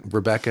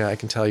 Rebecca, I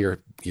can tell you're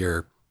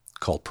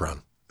cult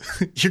prone.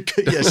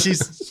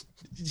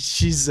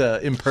 She's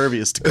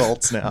impervious to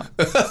cults now.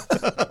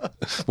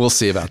 We'll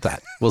see about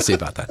that.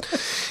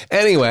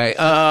 Anyway,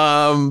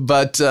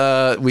 but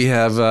we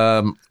have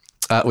that.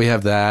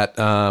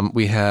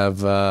 We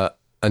have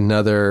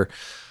another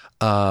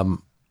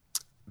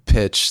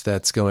pitch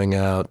that's going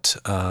out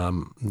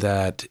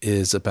that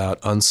is about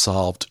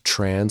unsolved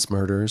trans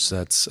murders.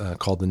 That's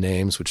called The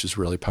Names, which is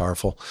really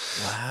powerful.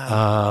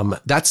 Wow.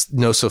 That's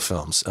Noso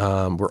Films.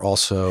 We're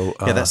also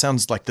that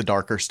sounds like the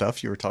darker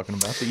stuff you were talking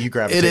about that you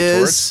gravitate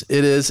towards.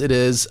 It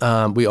is.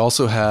 We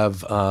also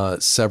have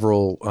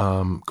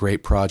several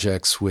great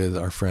projects with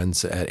our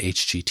friends at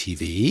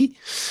HGTV.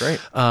 Great.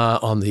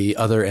 On the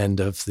other end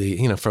of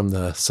the, from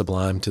the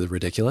sublime to the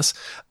ridiculous,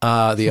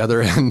 the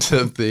other end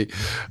of the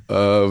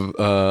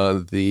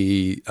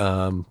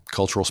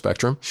cultural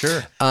spectrum.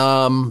 Sure.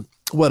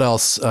 What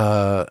else?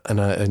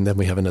 And then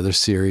we have another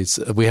series.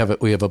 We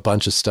have a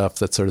bunch of stuff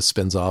that sort of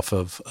spins off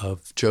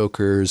of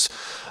Jokers.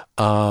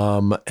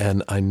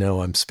 And I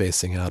know I'm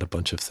spacing out a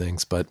bunch of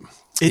things, but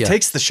it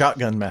takes the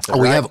shotgun method.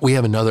 We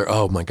have another.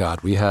 Oh my God,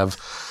 we have.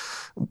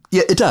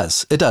 Yeah, it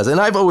does. And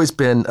I've always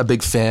been a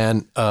big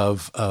fan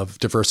of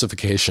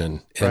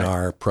diversification in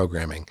our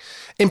programming,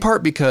 in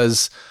part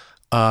because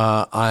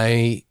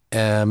I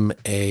am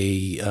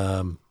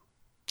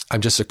I'm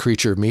just a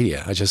creature of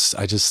media.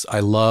 I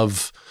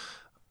love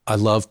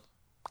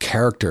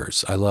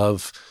characters. I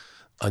love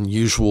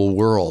unusual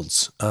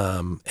worlds.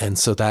 And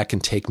so that can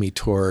take me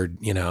toward,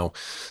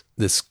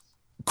 this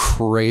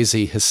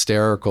crazy,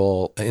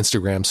 hysterical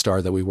Instagram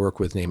star that we work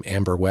with named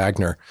Amber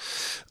Wagner.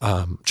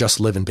 Just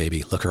Living,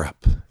 baby. Look her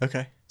up.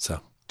 Okay. So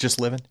Just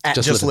Living?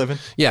 Just Living?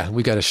 Yeah.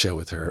 We got a show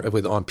with her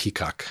on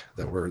Peacock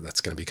that's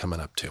going to be coming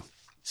up too.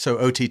 So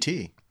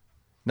OTT,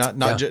 not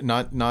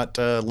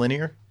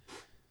linear.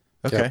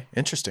 Okay, yeah.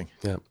 Interesting.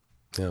 Yeah.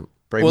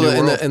 Brave New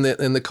World.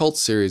 And the cult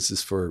series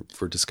is for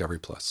Discovery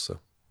Plus. So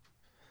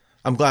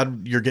I'm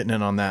glad you're getting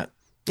in on that.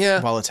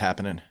 Yeah. While it's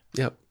happening.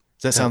 Yep.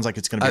 That sounds like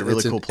it's going to be a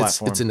really cool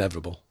platform. It's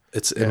inevitable.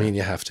 I mean,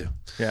 you have to.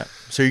 Yeah.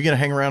 So you're going to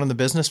hang around in the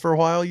business for a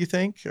while, you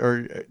think?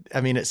 Or,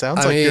 I mean, it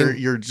sounds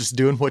you're just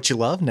doing what you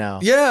love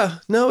now. Yeah.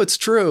 No, it's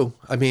true.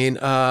 I mean,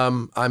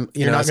 I'm,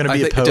 you're not going to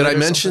be a poet. Did I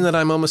mention that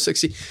I'm almost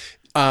 60?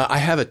 I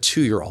have a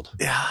 2-year-old.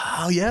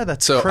 Oh yeah,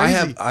 that's so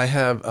crazy. I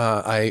have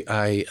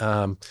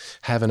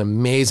an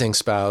amazing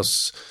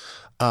spouse,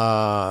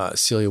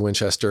 Celia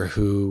Winchester,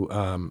 who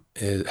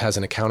has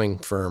an accounting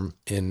firm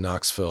in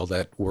Knoxville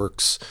that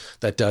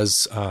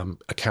does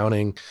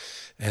accounting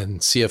and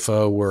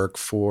CFO work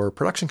for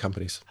production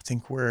companies. I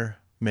think we're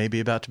maybe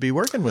about to be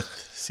working with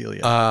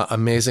Celia.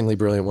 Amazingly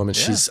brilliant woman.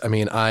 Yeah.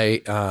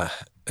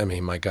 I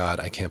mean, my God,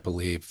 I can't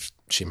believe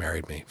she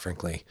married me,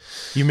 frankly.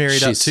 You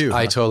married up too.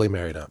 I totally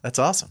married up. That's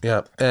awesome.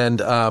 Yeah.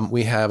 And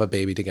we have a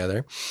baby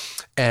together.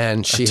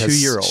 And she has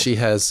 2-year-old. She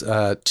has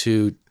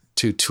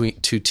two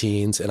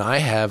teens, and I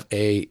have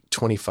a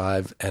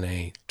 25 and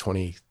a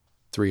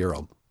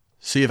 23-year-old.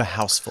 So you have a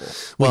house full.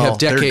 We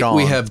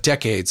have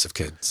decades of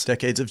kids.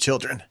 Decades of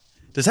children.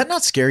 Does that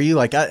not scare you?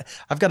 Like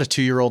I've got a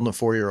 2-year-old and a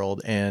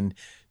 4-year-old, and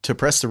to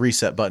press the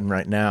reset button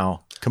right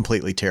now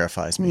completely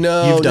terrifies me.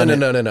 No. You've done it.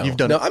 You've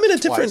done it. I'm in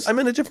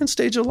a different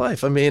stage of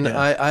life. I mean,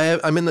 yeah.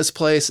 I'm in this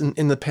place,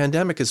 and the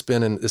pandemic has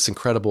been this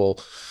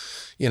incredible,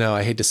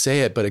 I hate to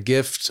say it, but a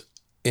gift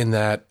in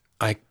that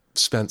I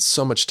spent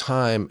so much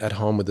time at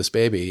home with this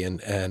baby,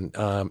 and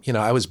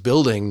I was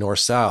building North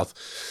South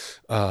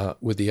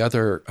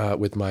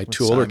with my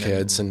two older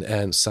kids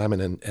and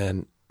Simon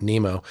and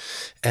Nemo.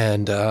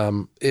 And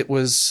it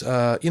was,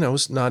 it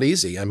was not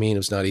easy. I mean, it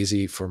was not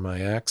easy for my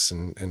ex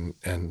and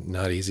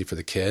not easy for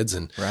the kids.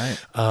 And, Right.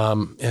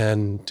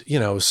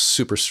 it was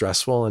super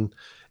stressful.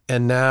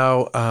 And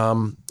now,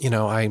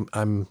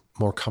 I'm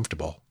more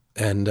comfortable.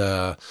 And,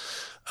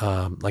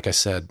 like I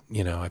said,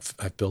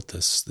 I've built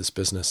this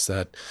business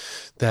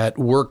that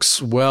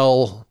works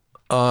well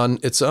on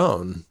its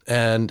own.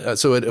 And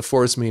so it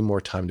affords me more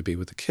time to be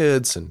with the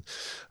kids. And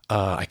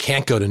I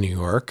can't go to New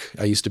York.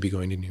 I used to be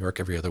going to New York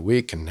every other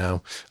week, and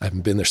now I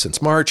haven't been there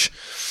since March.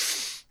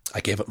 I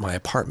gave up my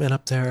apartment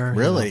up there.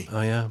 Really?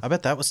 Oh, yeah. I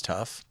bet that was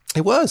tough.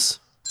 It was.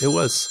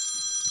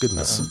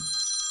 Goodness.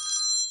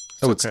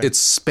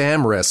 It's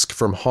spam risk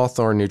from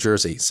Hawthorne, New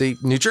Jersey. See,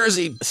 New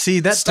Jersey. See,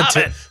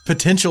 that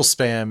potential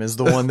spam is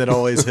the one that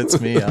always hits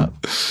me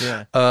up.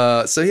 Yeah.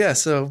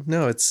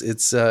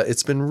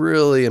 It's been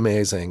really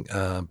amazing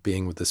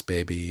being with this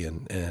baby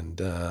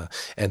and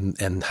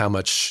how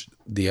much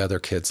the other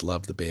kids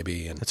love the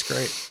baby. And that's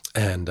great.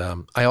 And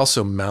I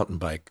also mountain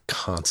bike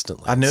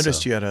constantly. I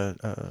noticed you had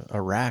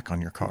a rack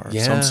on your car of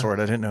some sort.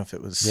 I didn't know if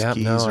it was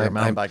skis or a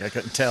mountain bike. I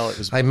couldn't tell. It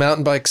was. I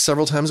mountain bike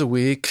several times a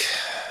week.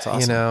 It's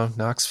awesome.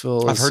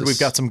 Knoxville. I've heard we've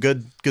got some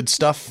good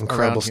stuff.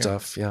 Incredible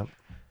stuff. Yeah.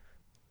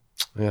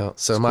 Yeah.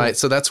 So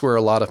that's where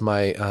a lot of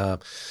my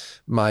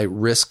my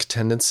risk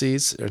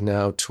tendencies are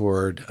now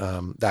toward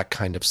that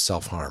kind of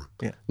self-harm.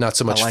 Yeah. Not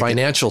so much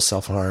financial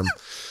self-harm,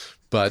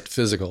 but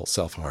physical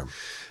self-harm.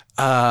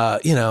 I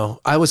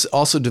was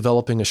also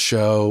developing a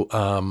show.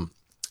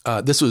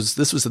 This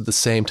was at the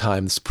same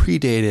time. This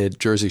predated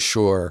Jersey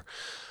Shore,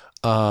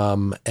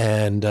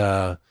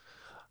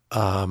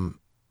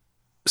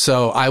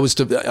 so I was,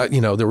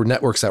 there were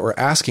networks that were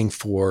asking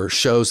for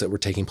shows that were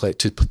taking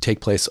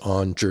place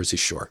on Jersey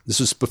Shore. This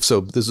was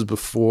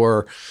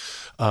before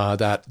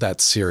that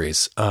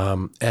series,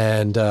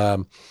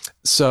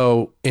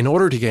 so in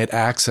order to get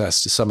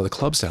access to some of the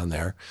clubs down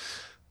there,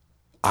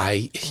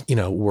 I,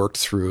 worked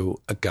through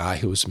a guy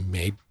who was a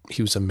made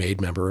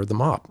member of the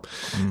mob.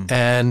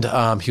 And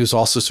he was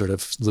also sort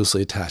of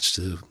loosely attached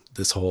to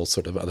this whole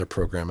sort of other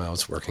program I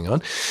was working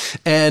on.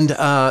 And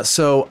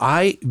so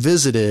I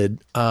visited,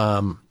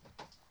 I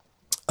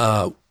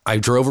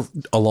drove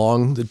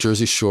along the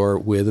Jersey Shore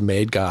with a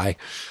made guy,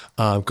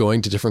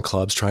 going to different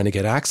clubs trying to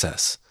get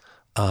access.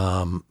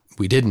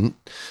 We didn't,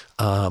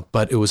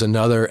 but it was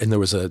another, and there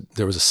was a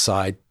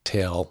side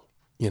tale,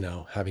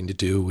 having to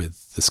do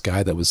with this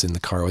guy that was in the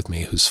car with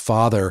me, whose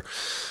father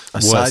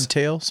side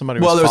tale? Somebody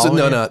was following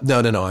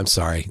you? No, I'm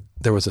sorry.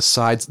 There's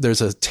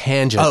a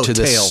tangent to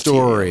this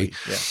story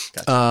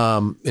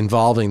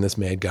involving this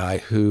made guy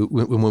who,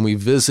 when we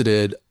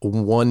visited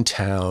one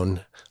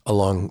town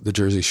along the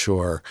Jersey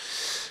Shore,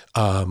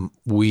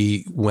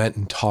 we went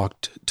and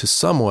talked to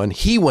someone.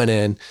 He went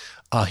in,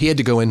 he had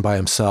to go in by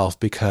himself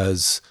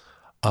because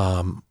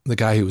the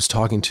guy he was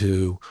talking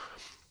to,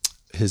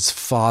 his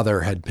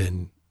father had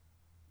been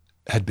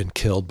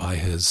killed by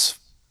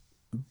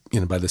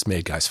by this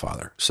made guy's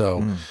father.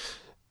 So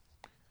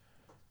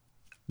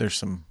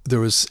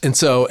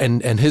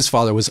and his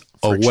father was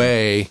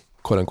away,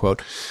 quote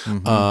unquote,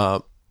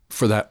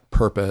 for that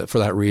purpose, for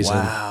that reason.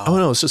 Wow. Oh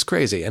no, it's just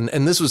crazy. And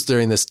this was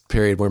during this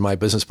period where my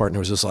business partner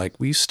was just like,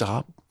 will you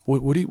stop?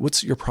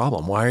 What's your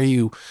problem? Why are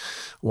you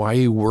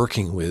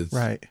working with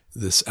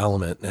this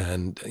element?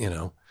 And,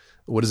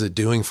 what is it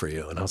doing for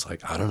you? And I was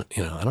like, I don't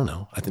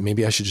know. I think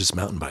maybe I should just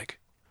mountain bike.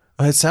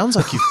 It sounds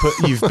like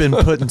you've been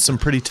put in some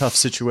pretty tough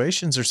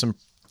situations or some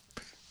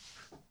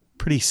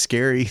pretty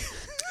scary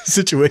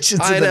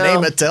situations in the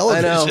name of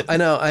television. I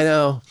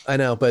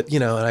know. But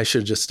and I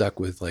should have just stuck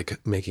with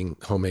like making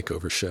home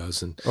makeover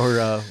shows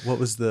what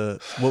was the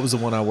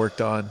one I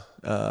worked on?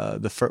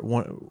 The first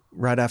one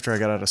right after I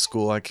got out of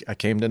school. I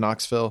came to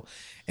Knoxville,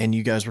 and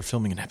you guys were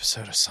filming an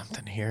episode of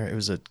something here. It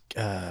was a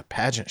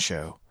pageant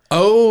show.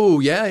 Oh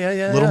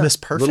yeah. Little Miss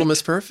Perfect. Little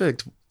Miss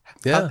Perfect.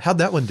 Yeah. How'd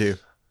that one do?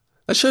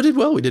 That show did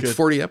well. We did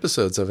 40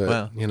 episodes of it.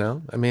 Wow.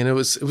 I mean, it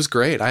was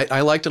great.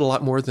 I liked it a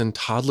lot more than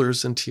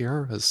Toddlers and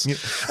Tiaras. Yeah.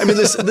 I mean,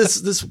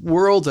 this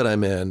world that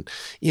I'm in,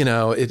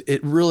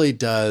 it really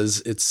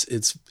does.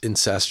 It's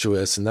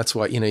incestuous, and that's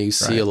why you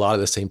see a lot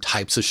of the same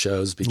types of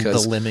shows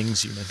because the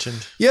Lemmings you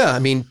mentioned. Yeah, I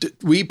mean,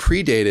 we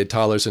predated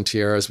Toddlers and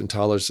Tiaras when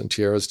Toddlers and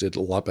Tiaras did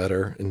a lot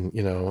better, and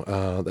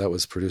that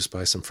was produced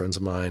by some friends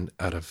of mine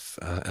out of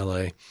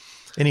L.A.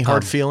 Any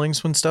hard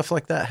feelings when stuff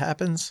like that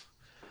happens?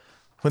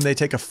 When they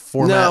take a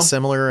format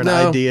similar,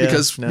 idea?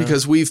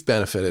 Because we've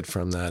benefited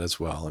from that as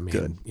well. I mean,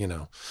 Good.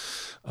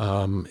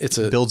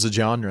 It builds a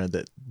genre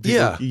that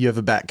you have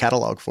a back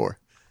catalog for.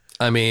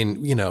 I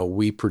mean,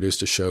 we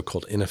produced a show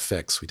called In a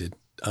Fix. We did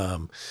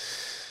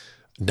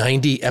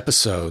 90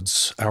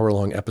 episodes,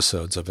 hour-long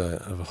episodes of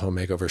a home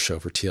makeover show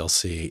for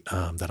TLC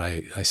that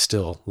I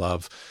still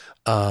love.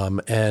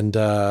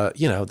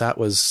 That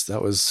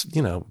was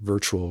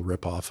virtual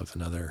ripoff of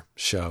another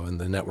show, and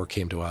the network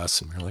came to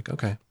us, and we were like,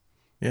 okay,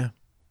 yeah.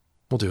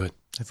 We'll do it.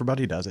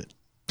 Everybody does it.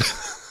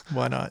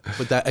 Why not?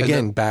 But that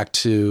again, back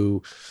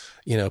to,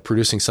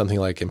 producing something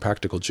like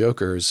Impractical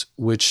Jokers,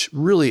 which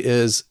really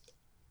is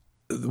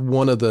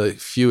one of the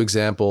few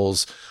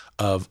examples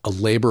of a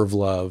labor of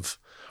love,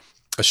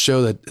 a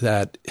show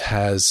that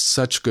has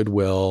such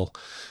goodwill,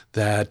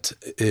 that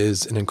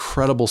is an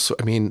incredible.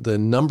 I mean, the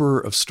number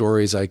of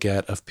stories I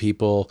get of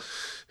people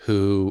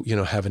who, you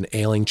know, have an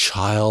ailing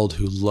child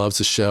who loves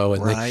the show.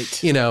 And right.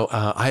 they, you know,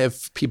 I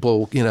have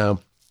people, you know,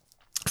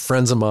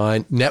 friends of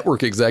mine,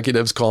 network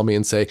executives call me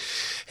and say,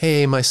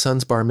 hey, my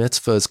son's bar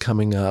mitzvah is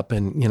coming up.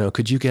 And, you know,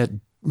 could you get,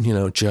 you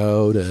know,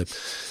 Joe to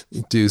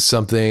do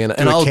something,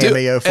 and I'll do,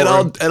 and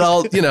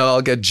I'll, you know,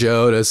 I'll get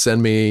Joe to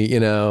send me,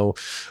 you know,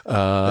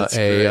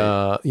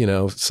 you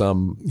know,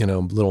 some, you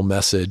know, little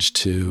message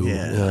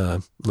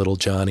to little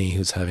Johnny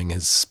who's having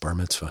his bar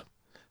mitzvah.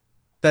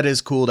 That is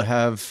cool to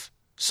have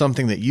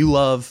something that you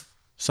love,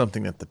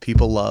 something that the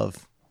people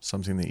love,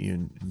 something that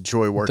you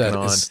enjoy working on.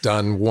 That has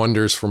done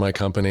wonders for my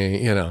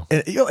company, you know.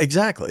 And, you know,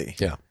 exactly.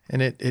 Yeah.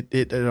 And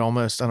it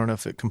almost, I don't know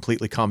if it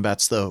completely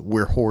combats the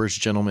we're whores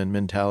gentlemen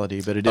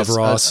mentality, but it is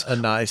Ross. A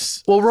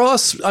nice. Well,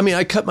 Ross, I mean,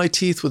 I cut my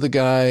teeth with a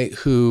guy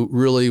who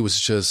really was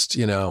just,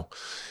 you know,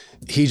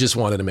 he just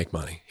wanted to make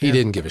money. He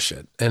didn't give a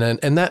shit.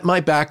 And that my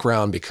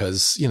background,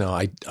 because, you know,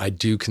 I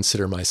do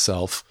consider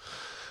myself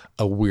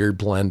a weird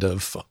blend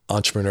of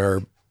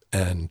entrepreneur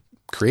and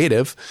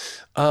creative.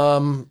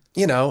 You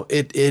know,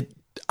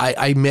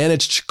 I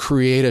managed to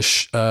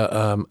create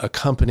a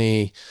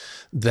company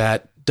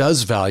that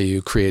does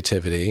value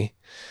creativity,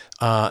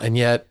 and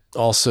yet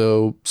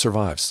also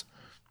survives.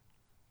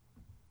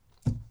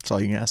 That's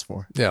all you can ask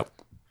for. Yeah.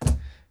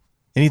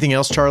 Anything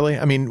else, Charlie?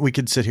 I mean, we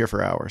could sit here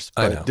for hours.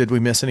 But I know. Did we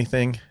miss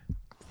anything?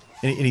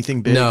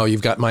 Anything big? No,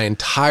 you've got my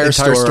entire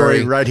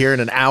story right here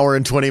in an hour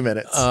and 20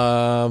 minutes.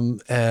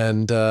 And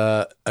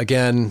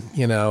again,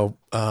 you know,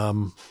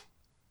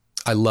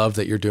 I love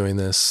that you're doing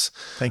this.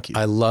 Thank you.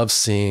 I love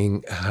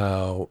seeing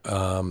how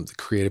the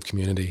creative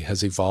community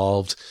has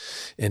evolved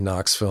in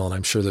Knoxville. And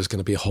I'm sure there's going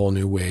to be a whole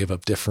new wave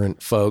of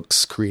different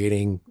folks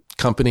creating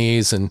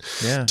companies and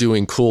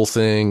doing cool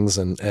things.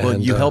 And well,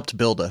 you helped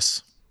build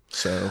us.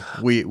 So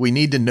we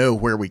need to know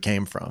where we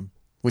came from.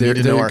 We need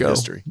to know our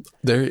history.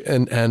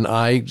 And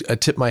I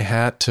tip my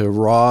hat to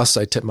Ross.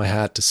 I tip my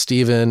hat to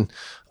Stephen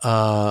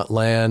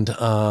Land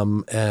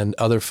and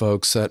other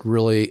folks that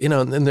really, you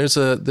know, and there's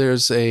a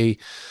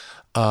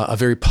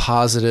very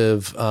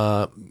positive,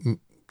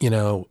 you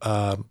know,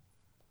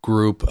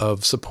 group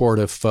of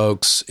supportive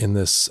folks in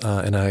this.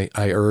 And I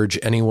urge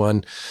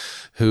anyone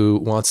who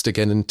wants to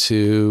get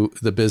into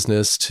the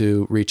business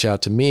to reach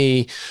out to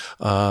me.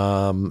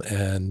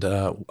 And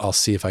I'll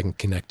see if I can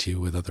connect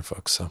you with other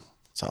folks. So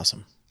it's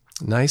awesome.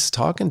 Nice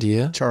talking to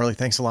you. Charlie,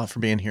 thanks a lot for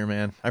being here,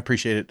 man. I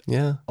appreciate it.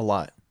 Yeah. A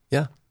lot.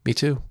 Yeah, me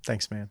too.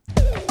 Thanks, man.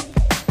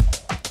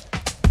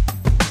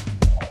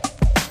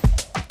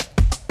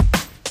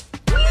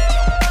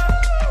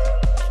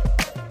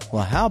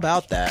 Well, how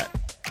about that?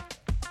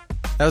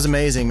 That was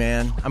amazing,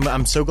 man.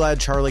 I'm so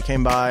glad Charlie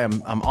came by.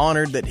 I'm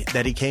honored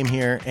that he came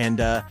here, and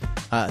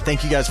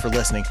thank you guys for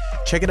listening.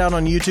 Check it out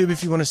on YouTube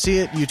if you want to see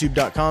it.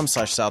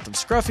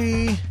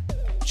 YouTube.com/southofscruffy.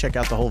 Check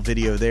out the whole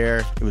video there.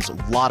 It was a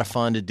lot of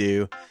fun to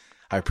do.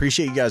 I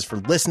appreciate you guys for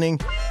listening.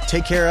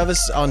 Take care of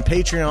us on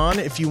Patreon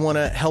if you want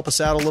to help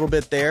us out a little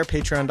bit there.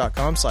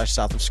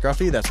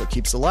 Patreon.com/southofscruffy. That's what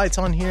keeps the lights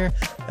on here.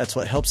 That's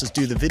what helps us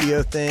do the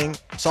video thing.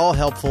 It's all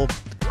helpful.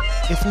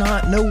 If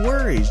not, no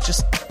worries.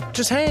 Just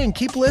hang.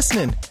 Keep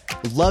listening.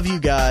 Love you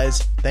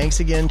guys. Thanks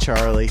again,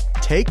 Charlie.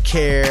 Take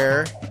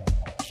care.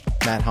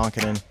 Matt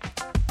Honkinen,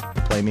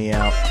 play me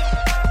out.